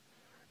midst.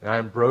 And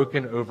I'm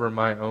broken over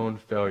my own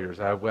failures.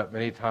 I have wept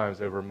many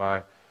times over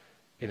my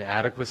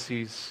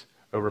inadequacies,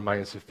 over my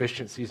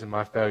insufficiencies and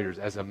my failures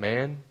as a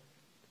man,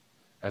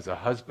 as a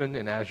husband,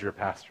 and as your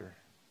pastor.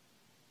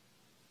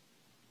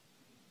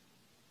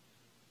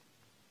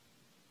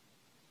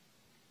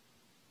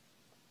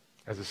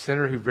 As a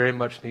sinner who very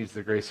much needs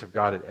the grace of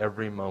God at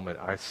every moment,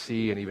 I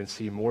see, and even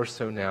see more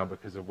so now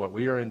because of what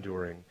we are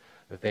enduring,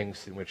 the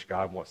things in which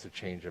God wants to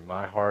change in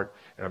my heart,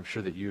 and I'm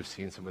sure that you've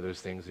seen some of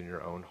those things in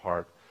your own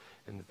heart.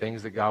 And the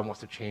things that God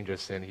wants to change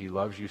us in, he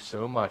loves you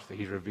so much that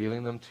he's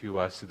revealing them to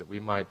us so that we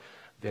might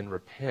then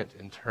repent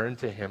and turn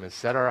to him and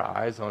set our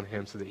eyes on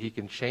him so that he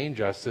can change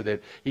us, so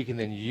that he can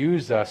then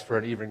use us for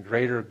an even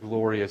greater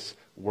glorious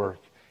work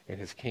in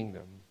his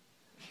kingdom.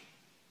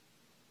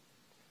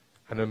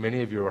 I know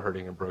many of you are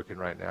hurting and broken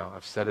right now.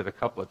 I've said it a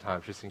couple of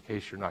times just in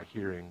case you're not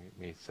hearing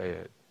me say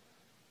it.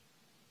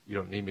 You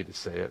don't need me to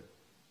say it.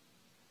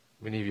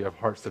 Many of you have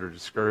hearts that are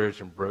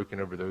discouraged and broken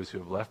over those who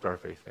have left our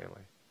faith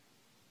family.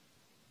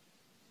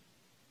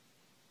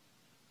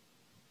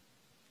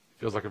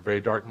 Feels like a very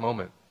dark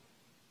moment.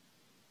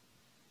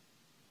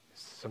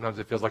 Sometimes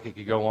it feels like it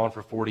could go on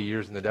for 40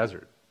 years in the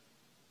desert.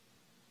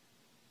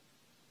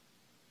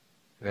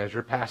 And as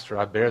your pastor,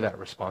 I bear that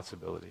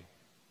responsibility.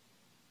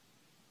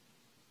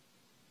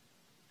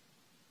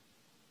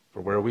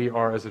 For where we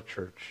are as a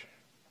church.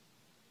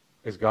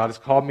 Because God has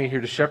called me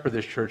here to shepherd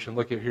this church, and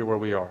look at here where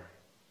we are.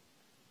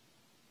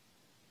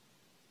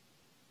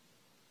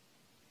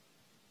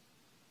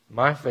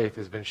 My faith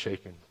has been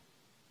shaken.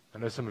 I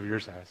know some of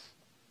yours has.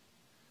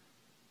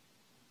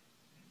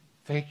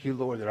 Thank you,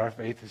 Lord, that our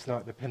faith is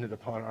not dependent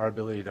upon our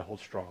ability to hold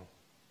strong.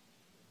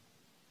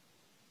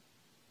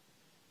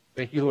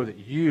 Thank you, Lord, that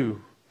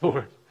you,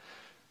 Lord,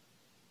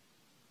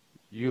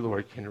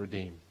 can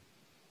redeem.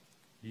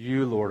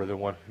 You, Lord, are the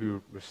one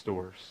who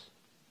restores.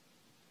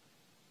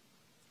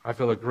 I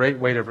feel a great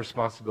weight of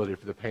responsibility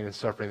for the pain and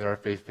suffering that our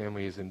faith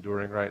family is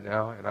enduring right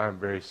now, and I am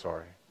very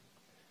sorry.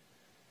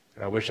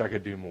 And I wish I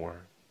could do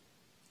more.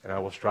 And I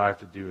will strive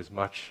to do as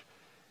much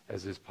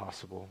as is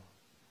possible.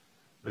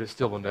 But it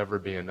still will never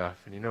be enough.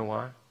 And you know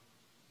why?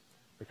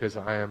 Because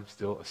I am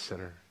still a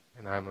sinner,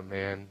 and I am a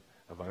man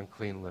of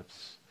unclean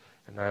lips,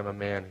 and I am a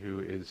man who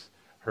is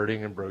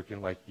hurting and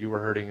broken like you are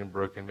hurting and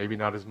broken, maybe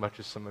not as much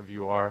as some of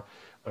you are,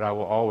 but I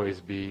will always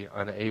be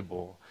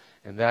unable.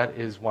 And that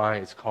is why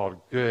it's called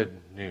good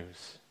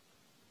news,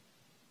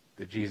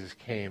 that Jesus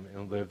came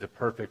and lived the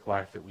perfect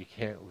life that we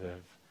can't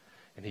live.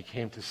 And he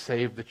came to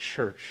save the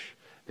church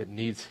that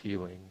needs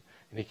healing.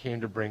 And he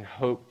came to bring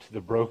hope to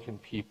the broken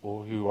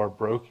people who are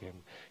broken.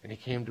 And he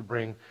came to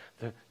bring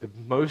the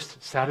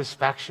most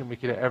satisfaction we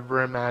could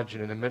ever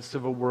imagine in the midst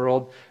of a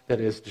world that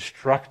is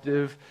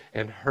destructive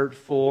and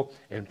hurtful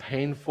and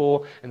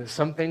painful. And that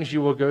some things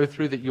you will go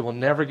through that you will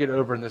never get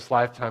over in this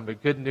lifetime.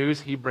 But good news,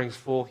 he brings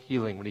full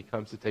healing when he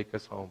comes to take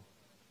us home.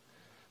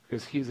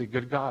 Because he's a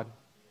good God.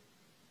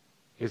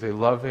 He's a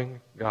loving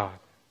God.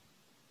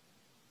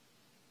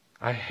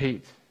 I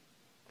hate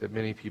that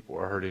many people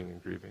are hurting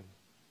and grieving.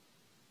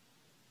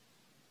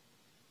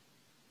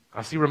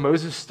 I see where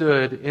Moses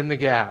stood in the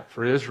gap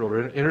for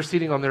Israel,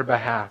 interceding on their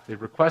behalf. They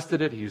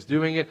requested it. He was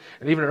doing it.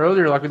 And even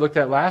earlier, like we looked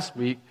at last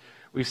week,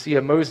 we see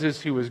a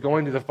Moses who was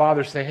going to the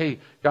Father saying, hey,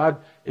 God,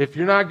 if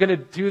you're not going to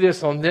do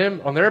this on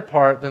them, on their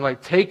part, then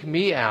take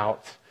me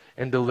out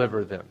and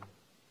deliver them.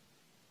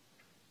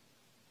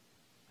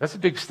 That's a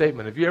big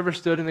statement. Have you ever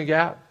stood in the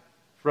gap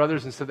for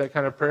others and said that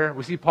kind of prayer?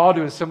 We see Paul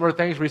doing similar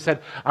things where he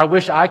said, I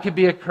wish I could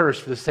be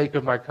accursed for the sake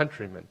of my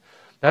countrymen.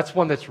 That's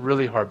one that's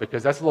really hard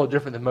because that's a little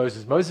different than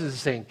Moses. Moses is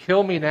saying,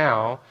 kill me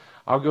now,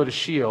 I'll go to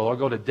Sheol, I'll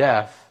go to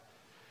death.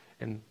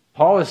 And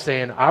Paul is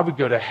saying, I would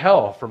go to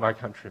hell for my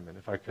countrymen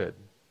if I could.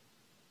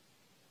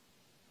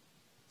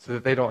 So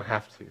that they don't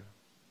have to.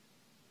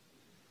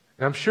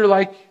 And I'm sure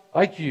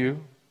like you,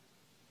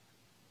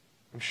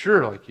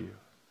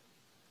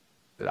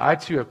 that I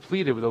too have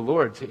pleaded with the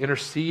Lord to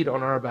intercede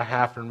on our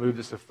behalf and remove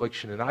this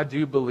affliction. And I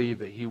do believe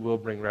that he will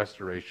bring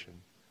restoration.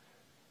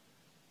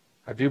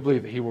 I do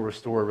believe that he will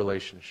restore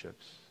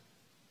relationships.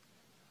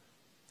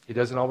 He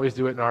doesn't always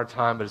do it in our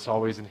time, but it's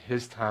always in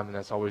his time, and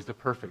that's always the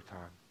perfect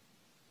time.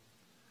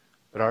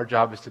 But our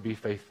job is to be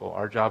faithful.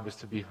 Our job is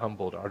to be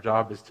humbled. Our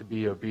job is to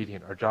be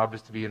obedient. Our job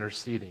is to be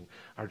interceding.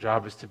 Our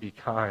job is to be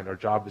kind. Our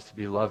job is to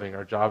be loving.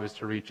 Our job is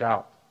to reach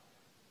out.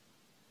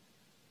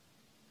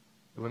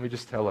 But let me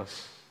just tell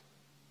us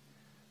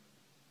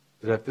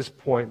that at this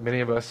point, many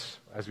of us,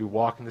 as we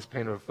walk in this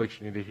pain of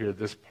affliction, need to hear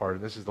this part,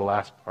 and this is the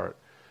last part.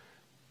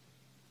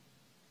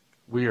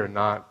 We are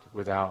not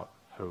without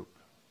hope,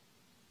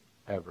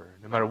 ever.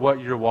 No matter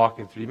what you're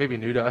walking through. You may be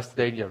new to us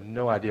today and you have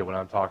no idea what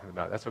I'm talking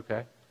about. That's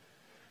okay.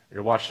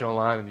 You're watching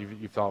online and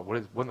you thought, what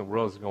in the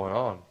world is going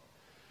on?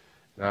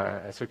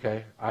 No, that's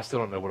okay. I still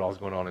don't know what all is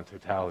going on in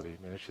totality.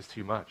 Man, it's just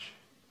too much.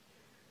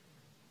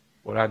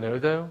 What I know,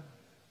 though,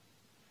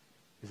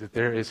 is that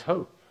there is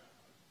hope.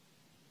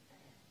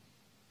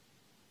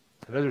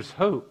 I know there's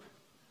hope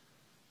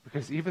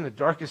because even the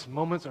darkest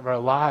moments of our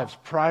lives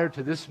prior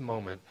to this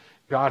moment,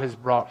 God has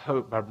brought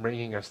hope by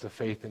bringing us to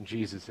faith in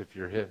Jesus if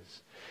you're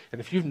his.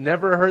 And if you've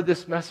never heard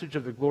this message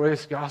of the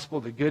glorious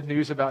gospel, the good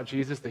news about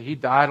Jesus, that he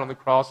died on the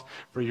cross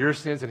for your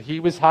sins and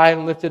he was high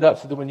and lifted up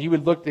so that when you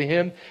would look to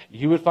him,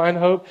 you would find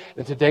hope,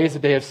 then today is the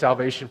day of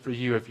salvation for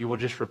you if you will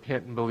just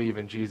repent and believe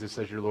in Jesus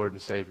as your Lord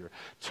and Savior.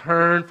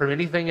 Turn from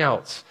anything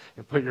else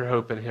and put your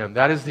hope in him.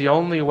 That is the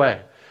only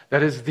way.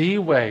 That is the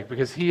way,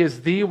 because he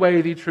is the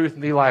way, the truth,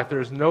 and the life.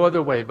 There is no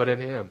other way but in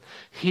him.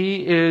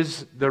 He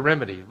is the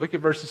remedy. Look at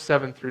verses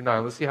 7 through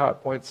 9. Let's see how it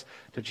points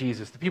to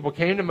Jesus. The people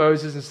came to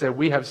Moses and said,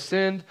 we have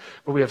sinned,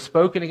 but we have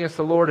spoken against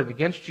the Lord and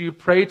against you.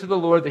 Pray to the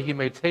Lord that he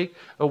may take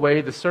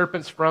away the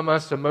serpents from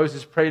us. So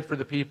Moses prayed for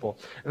the people.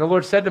 And the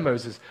Lord said to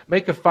Moses,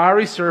 make a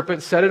fiery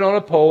serpent, set it on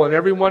a pole, and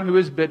everyone who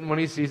is bitten when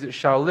he sees it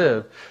shall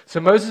live. So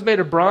Moses made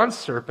a bronze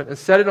serpent and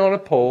set it on a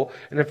pole.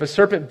 And if a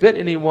serpent bit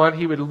anyone,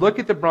 he would look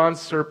at the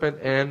bronze serpent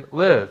and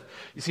live.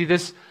 You see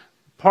this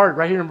part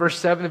right here in verse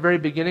 7, the very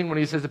beginning, when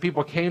he says the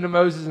people came to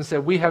Moses and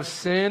said, we have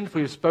sinned,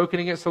 we have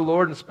spoken against the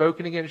Lord and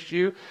spoken against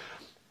you.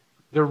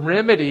 The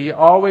remedy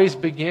always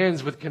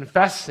begins with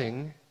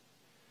confessing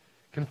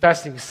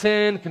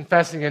sin,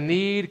 confessing a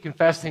need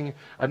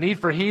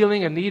for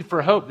healing, a need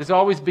for hope. This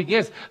always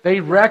begins.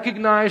 They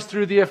recognized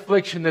through the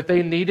affliction that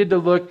they needed to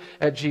look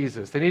at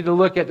Jesus. They needed to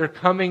look at their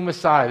coming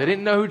Messiah. They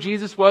didn't know who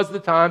Jesus was at the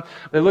time.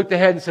 They looked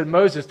ahead and said,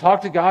 Moses,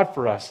 talk to God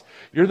for us.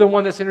 You're the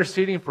one that's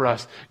interceding for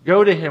us.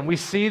 Go to him. We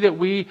see that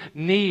we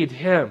need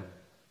him.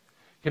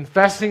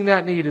 Confessing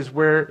that need is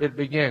where it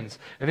begins.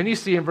 And then you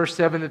see in verse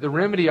 7 that the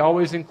remedy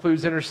always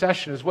includes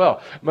intercession as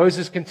well.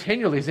 Moses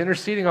continually is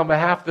interceding on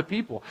behalf of the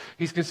people.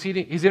 He's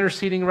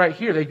interceding right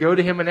here. They go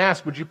to him and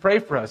ask, would you pray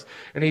for us?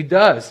 And he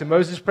does. And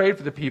Moses prayed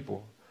for the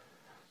people.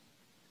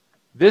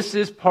 This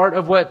is part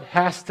of what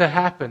has to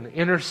happen,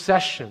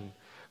 intercession.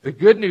 The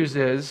good news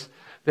is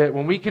that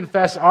when we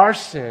confess our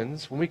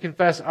sins, when we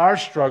confess our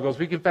struggles,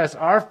 we confess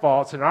our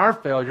faults and our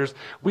failures,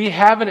 we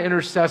have an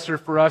intercessor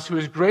for us who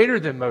is greater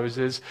than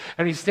Moses,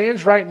 and he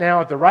stands right now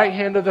at the right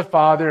hand of the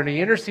Father, and he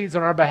intercedes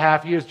on our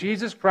behalf. He is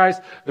Jesus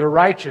Christ, the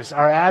righteous,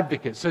 our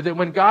advocate, so that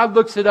when God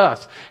looks at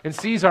us and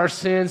sees our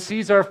sins,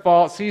 sees our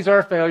faults, sees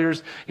our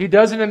failures, he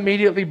doesn't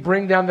immediately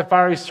bring down the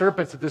fiery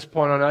serpents at this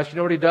point on us. You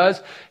know what he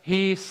does?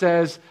 He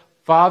says,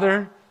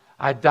 Father,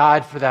 I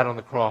died for that on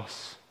the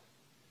cross.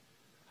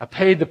 I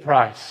paid the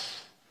price.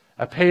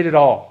 I paid it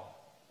all.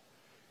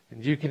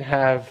 And you can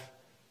have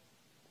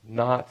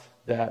not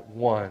that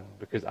one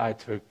because I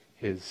took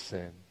his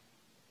sin.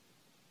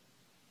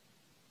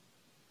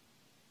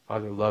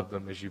 Father, love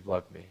them as you've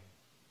loved me.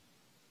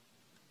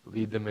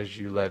 Lead them as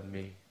you led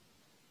me.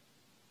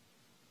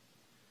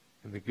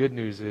 And the good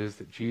news is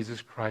that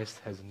Jesus Christ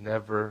has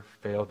never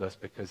failed us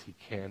because he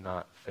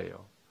cannot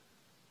fail.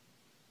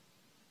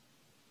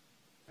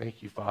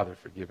 Thank you, Father,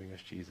 for giving us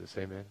Jesus.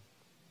 Amen.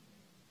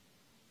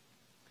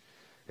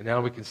 And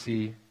now we can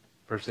see,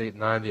 verse 8 and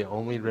 9, the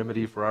only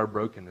remedy for our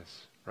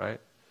brokenness, right?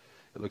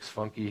 It looks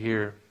funky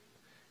here.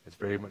 It's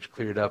very much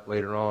cleared up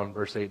later on,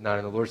 verse 8 and 9.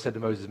 And the Lord said to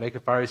Moses, make a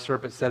fiery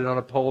serpent, set it on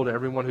a pole. To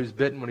everyone who's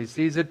bitten, when he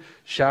sees it,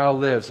 shall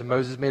live. So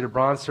Moses made a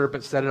bronze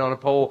serpent, set it on a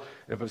pole.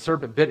 And if a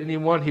serpent bit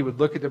anyone, he would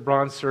look at the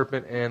bronze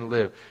serpent and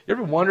live. You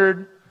ever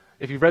wondered,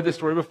 if you've read this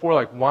story before,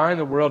 like why in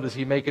the world does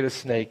he make it a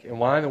snake? And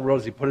why in the world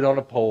does he put it on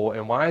a pole?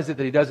 And why is it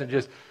that he doesn't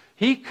just,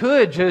 he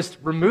could just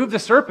remove the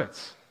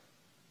serpents.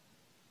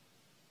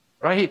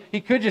 Right? He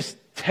could just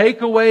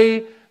take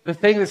away the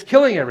thing that's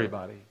killing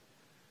everybody.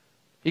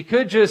 He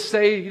could just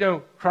say,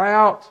 cry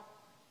out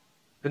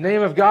the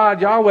name of God,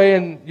 Yahweh,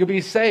 and you'll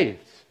be saved.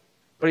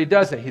 But he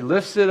doesn't. He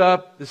lifts it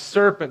up, the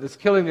serpent that's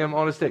killing them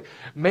on a stick.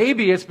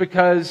 Maybe it's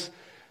because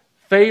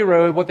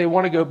Pharaoh, what they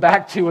want to go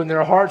back to in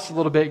their hearts a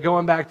little bit,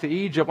 going back to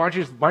Egypt. Why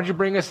don't you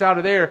bring us out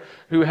of there,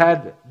 who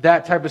had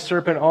that type of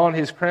serpent on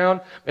his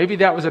crown? Maybe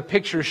that was a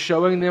picture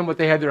showing them what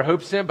they had their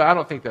hopes in, but I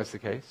don't think that's the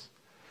case.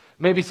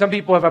 Maybe some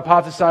people have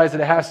hypothesized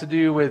that it has to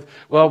do with,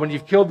 well, when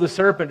you've killed the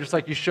serpent, just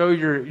like you show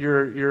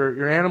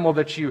your animal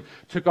that you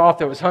took off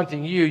that was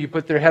hunting you, you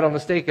put their head on the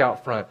stake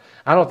out front.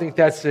 I don't think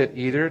that's it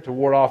either, to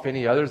ward off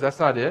any others. That's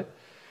not it.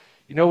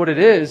 You know what it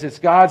is? It's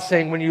God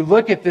saying, when you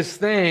look at this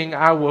thing,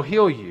 I will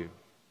heal you.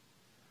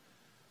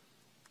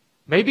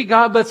 Maybe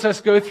God lets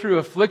us go through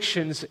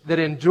afflictions that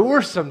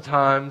endure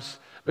sometimes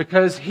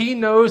because he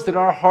knows that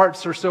our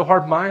hearts are so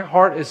hard. My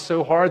heart is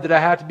so hard that I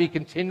have to be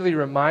continually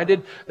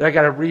reminded that I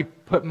got to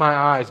put my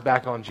eyes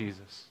back on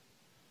Jesus.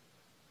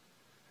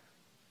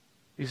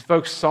 These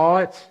folks saw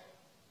it,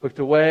 looked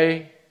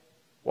away,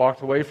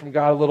 walked away from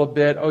God a little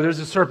bit. Oh, there's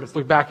a serpent. Let's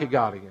look back at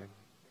God again.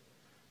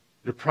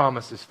 Your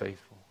promise is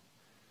faithful.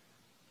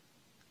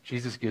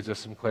 Jesus gives us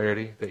some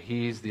clarity that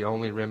he's the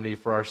only remedy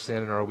for our sin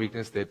and our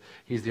weakness, that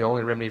he's the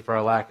only remedy for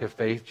our lack of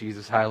faith.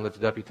 Jesus high and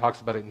lifted up. He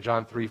talks about it in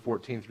John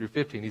 3:14 through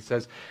 15. He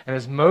says, and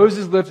as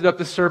Moses lifted up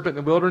the serpent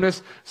in the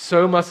wilderness,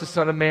 so must the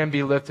Son of Man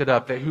be lifted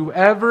up, that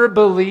whoever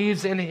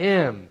believes in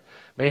him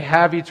may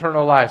have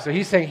eternal life. So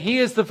he's saying he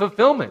is the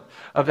fulfillment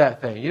of that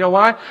thing. You know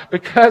why?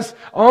 Because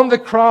on the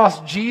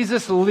cross,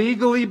 Jesus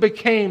legally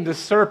became the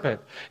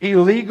serpent. He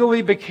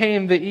legally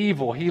became the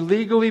evil. He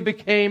legally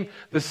became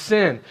the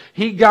sin.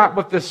 He got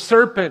what the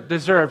serpent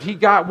deserved. He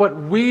got what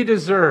we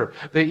deserve.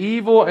 The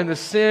evil and the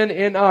sin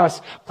in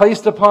us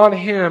placed upon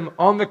him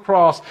on the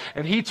cross.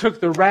 And he took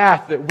the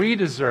wrath that we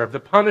deserve, the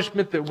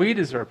punishment that we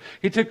deserve.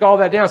 He took all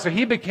that down. So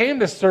he became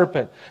the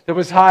serpent that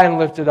was high and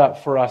lifted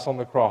up for us on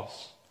the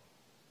cross.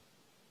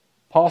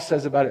 Paul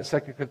says about it in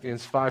 2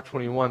 Corinthians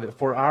 5:21 that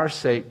for our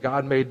sake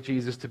God made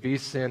Jesus to be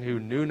sin who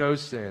knew no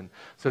sin,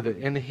 so that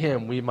in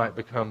him we might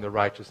become the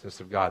righteousness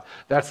of God.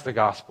 That's the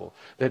gospel.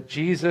 That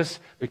Jesus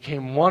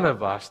became one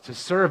of us to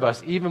serve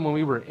us even when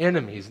we were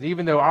enemies. And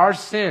even though our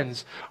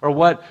sins are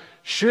what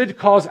should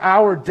cause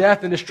our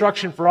death and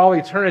destruction for all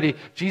eternity,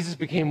 Jesus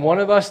became one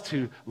of us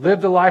to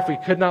live the life we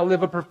could not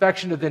live of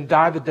perfection, to then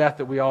die the death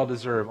that we all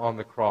deserve on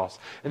the cross.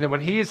 And then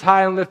when he is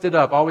high and lifted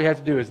up, all we have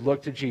to do is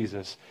look to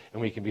Jesus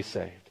and we can be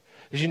saved.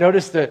 Did you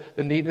notice the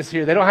neatness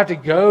here? They don't have to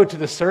go to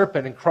the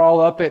serpent and crawl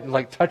up it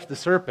and touch the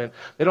serpent.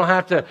 They don't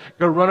have to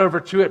go run over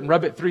to it and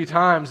rub it 3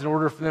 times in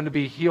order for them to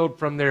be healed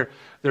from their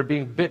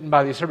being bitten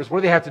by these serpents. What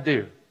do they have to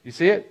do? You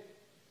see it?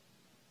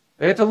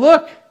 They have to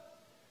look.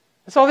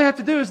 That's all they have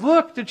to do is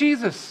look to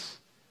Jesus.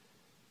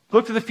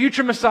 Look to the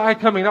future Messiah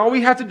coming. All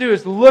we have to do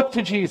is look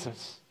to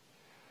Jesus.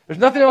 There's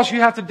nothing else you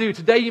have to do.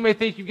 Today you may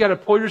think you've got to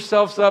pull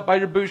yourselves up by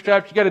your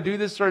bootstraps. You've got to do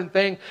this certain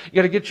thing. You've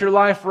got to get your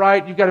life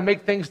right. You've got to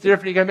make things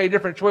different. You've got to make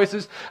different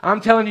choices.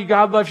 I'm telling you,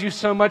 God loves you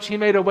so much, He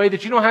made a way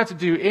that you don't have to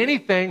do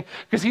anything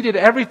because He did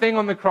everything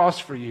on the cross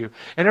for you.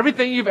 And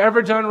everything you've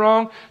ever done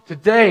wrong,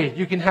 today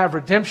you can have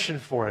redemption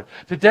for it.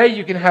 Today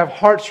you can have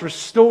hearts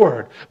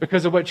restored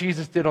because of what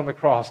Jesus did on the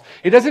cross.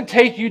 It doesn't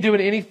take you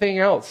doing anything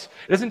else.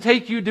 It doesn't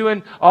take you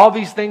doing all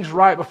these things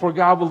right before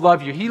God will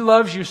love you. He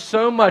loves you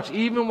so much,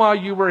 even while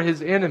you were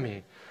His enemy,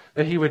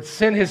 that He would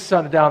send His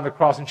Son down the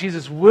cross. And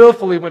Jesus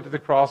willfully went to the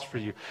cross for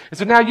you. And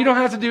so now you don't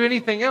have to do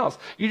anything else.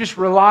 You just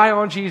rely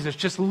on Jesus.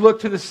 Just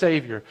look to the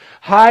Savior,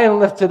 high and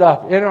lifted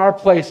up in our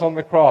place on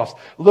the cross.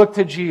 Look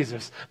to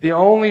Jesus, the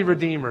only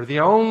Redeemer, the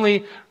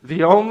only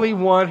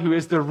one who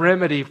is the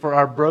remedy for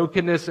our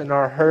brokenness and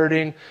our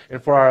hurting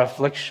and for our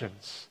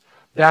afflictions.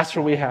 That's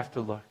where we have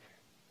to look.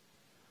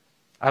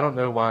 I don't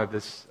know why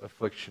this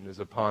affliction is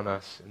upon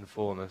us in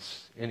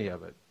fullness, any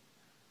of it.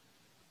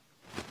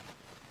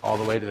 All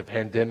the way to the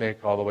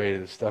pandemic, all the way to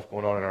the stuff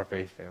going on in our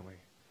faith family.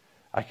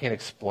 I can't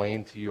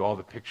explain to you all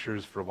the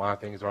pictures for why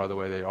things are the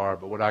way they are,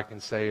 but what I can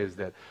say is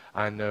that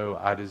I know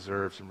I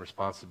deserve some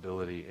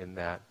responsibility in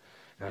that.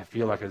 And I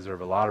feel like I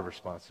deserve a lot of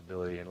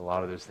responsibility in a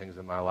lot of those things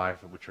in my life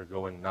which are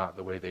going not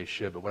the way they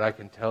should. But what I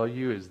can tell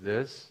you is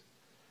this,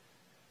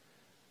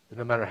 that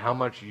no matter how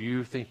much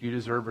you think you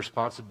deserve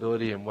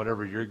responsibility in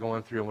whatever you're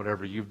going through and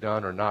whatever you've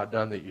done or not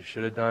done that you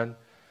should have done,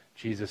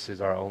 Jesus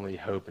is our only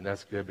hope, and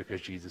that's good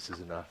because Jesus is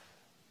enough.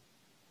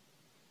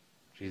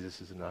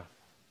 Jesus is enough.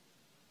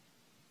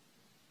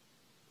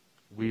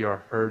 We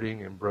are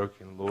hurting and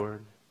broken,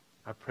 Lord.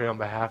 I pray on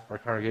behalf of our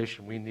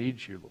congregation, we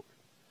need you, Lord.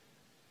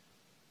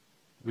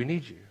 We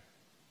need you.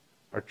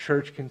 Our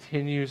church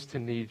continues to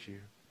need you.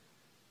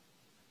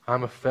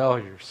 I'm a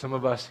failure. Some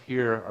of us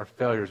here are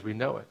failures. We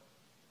know it.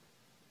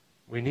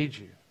 We need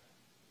you.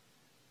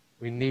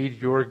 We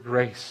need your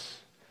grace.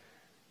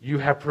 You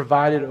have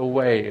provided a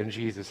way in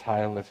Jesus, high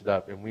and lifted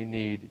up, and we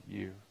need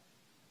you.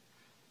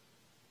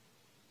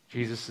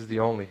 Jesus is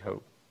the only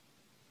hope.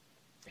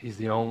 He's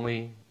the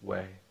only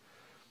way.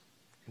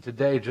 And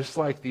today, just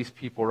like these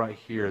people right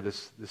here,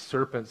 this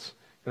serpent's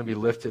going to be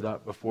lifted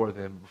up before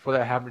them. Before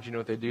that happens, you know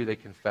what they do? They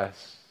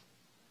confess.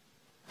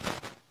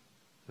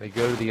 They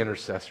go to the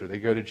intercessor. They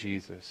go to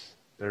Jesus,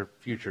 their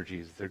future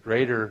Jesus, their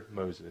greater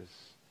Moses.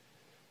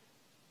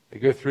 They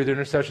go through the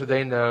intercessor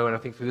they know, and I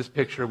think through this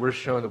picture, we're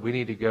showing that we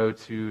need to go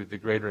to the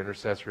greater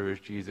intercessor who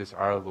is Jesus,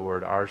 our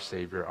Lord, our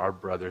Savior, our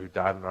brother who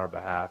died on our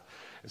behalf.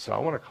 And so I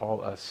want to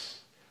call us,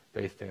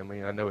 Faith Family,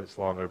 and I know it's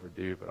long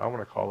overdue, but I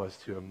want to call us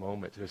to a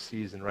moment, to a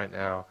season right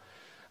now.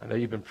 I know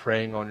you've been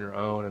praying on your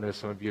own. I know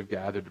some of you have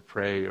gathered to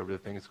pray over the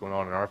things going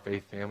on in our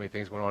faith family,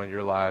 things going on in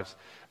your lives.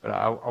 But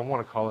I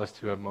want to call us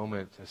to a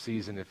moment, a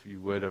season, if you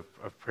would,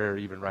 of prayer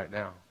even right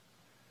now.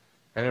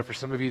 I know for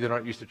some of you that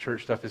aren't used to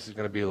church stuff, this is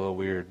going to be a little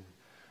weird.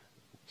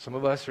 Some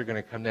of us are going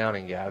to come down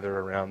and gather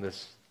around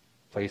this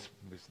place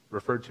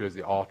referred to as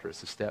the altar.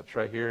 It's the steps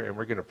right here, and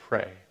we're going to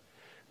pray.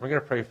 We're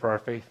going to pray for our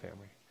faith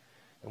family.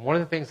 And one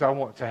of the things I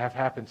want to have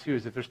happen too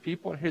is if there's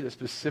people in here that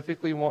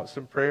specifically want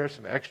some prayer,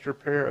 some extra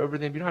prayer over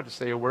them, you don't have to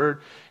say a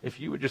word. If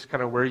you would just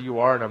kind of where you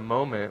are in a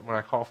moment when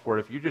I call for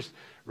it, if you just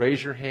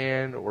raise your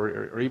hand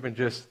or even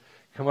just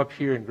come up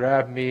here and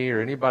grab me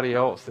or anybody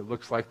else that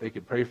looks like they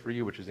could pray for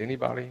you, which is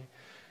anybody,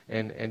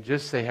 and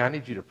just say, I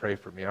need you to pray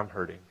for me. I'm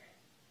hurting.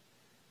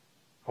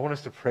 I want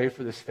us to pray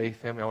for this faith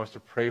family. I want us to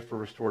pray for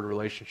restored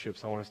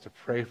relationships. I want us to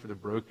pray for the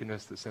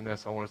brokenness that's in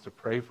us. I want us to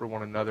pray for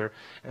one another.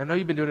 And I know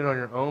you've been doing it on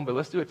your own, but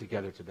let's do it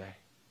together today.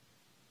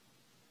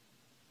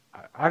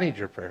 I need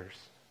your prayers.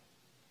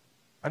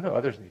 I know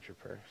others need your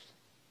prayers.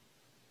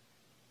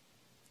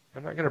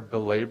 I'm not going to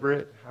belabor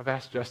it. I've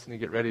asked Justin to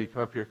get ready to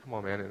come up here. Come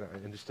on, man,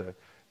 and just to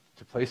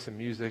play some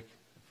music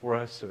for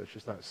us so it's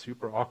just not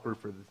super awkward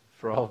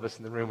for all of us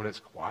in the room when it's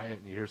quiet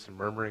and you hear some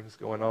murmurings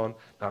going on.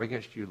 Not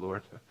against you,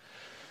 Lord.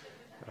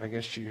 Not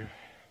against you.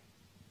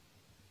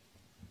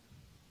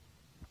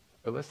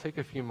 But let's take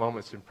a few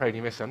moments and pray. And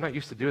you may say, I'm not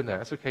used to doing that.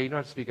 That's okay. You don't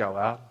have to speak out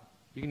loud.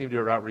 You can even do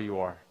it right where you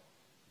are.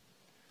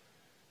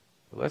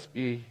 But let's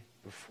be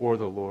before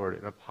the Lord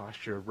in a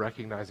posture of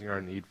recognizing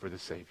our need for the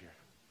Savior.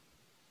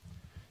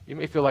 You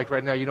may feel like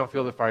right now you don't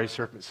feel the fiery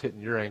serpents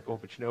hitting your ankle,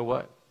 but you know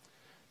what?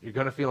 You're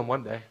going to feel them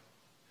one day.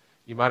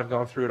 You might have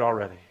gone through it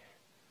already.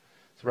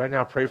 So right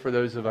now, pray for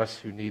those of us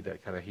who need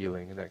that kind of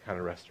healing and that kind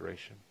of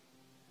restoration.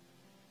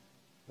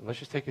 And let's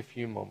just take a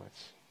few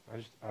moments.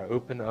 I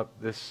open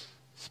up this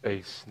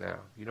space now.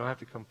 You don't have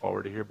to come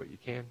forward to here, but you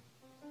can.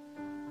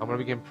 I'm going to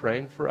begin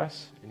praying for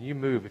us, and you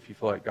move if you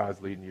feel like God's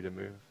leading you to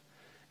move.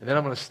 And then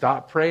I'm going to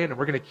stop praying, and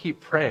we're going to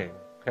keep praying,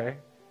 okay?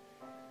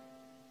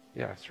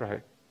 Yeah, that's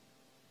right.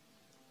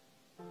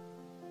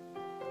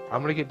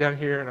 I'm going to get down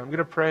here, and I'm going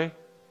to pray. And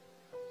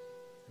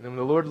then when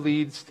the Lord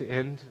leads to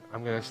end,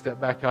 I'm going to step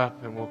back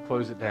up, and we'll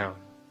close it down.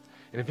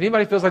 And if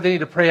anybody feels like they need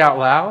to pray out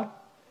loud,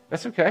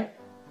 that's okay.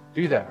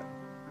 Do that.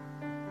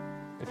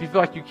 If you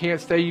feel like you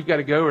can't stay, you've got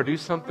to go or do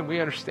something,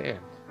 we understand.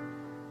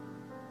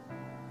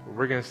 But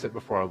we're going to sit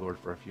before our Lord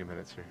for a few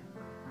minutes here.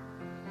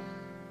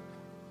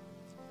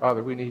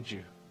 Father, we need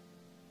you.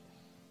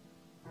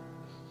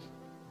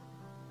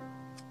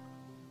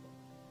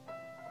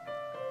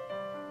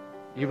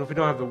 Even if we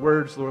don't have the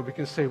words, Lord, we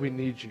can say we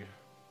need you.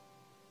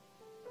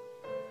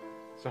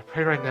 So I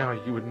pray right now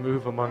you would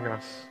move among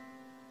us.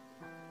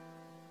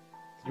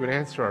 You would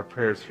answer our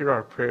prayers, hear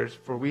our prayers,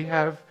 for we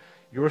have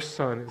your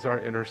Son as our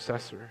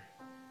intercessor.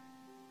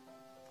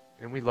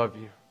 And we love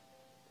you.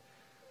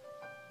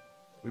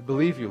 We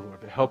believe you, Lord,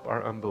 to help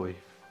our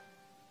unbelief.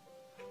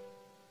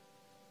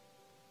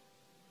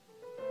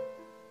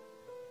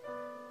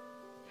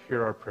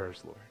 Hear our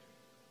prayers, Lord.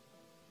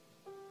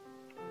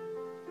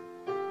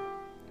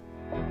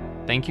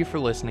 Thank you for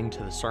listening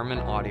to the sermon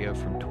audio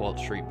from 12th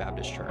Street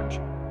Baptist Church.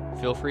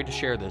 Feel free to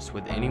share this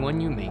with anyone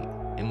you meet,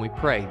 and we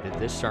pray that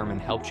this sermon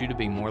helps you to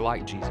be more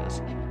like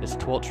Jesus as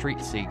 12th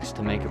Street seeks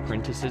to make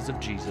apprentices of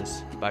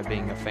Jesus by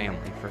being a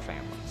family for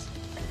families.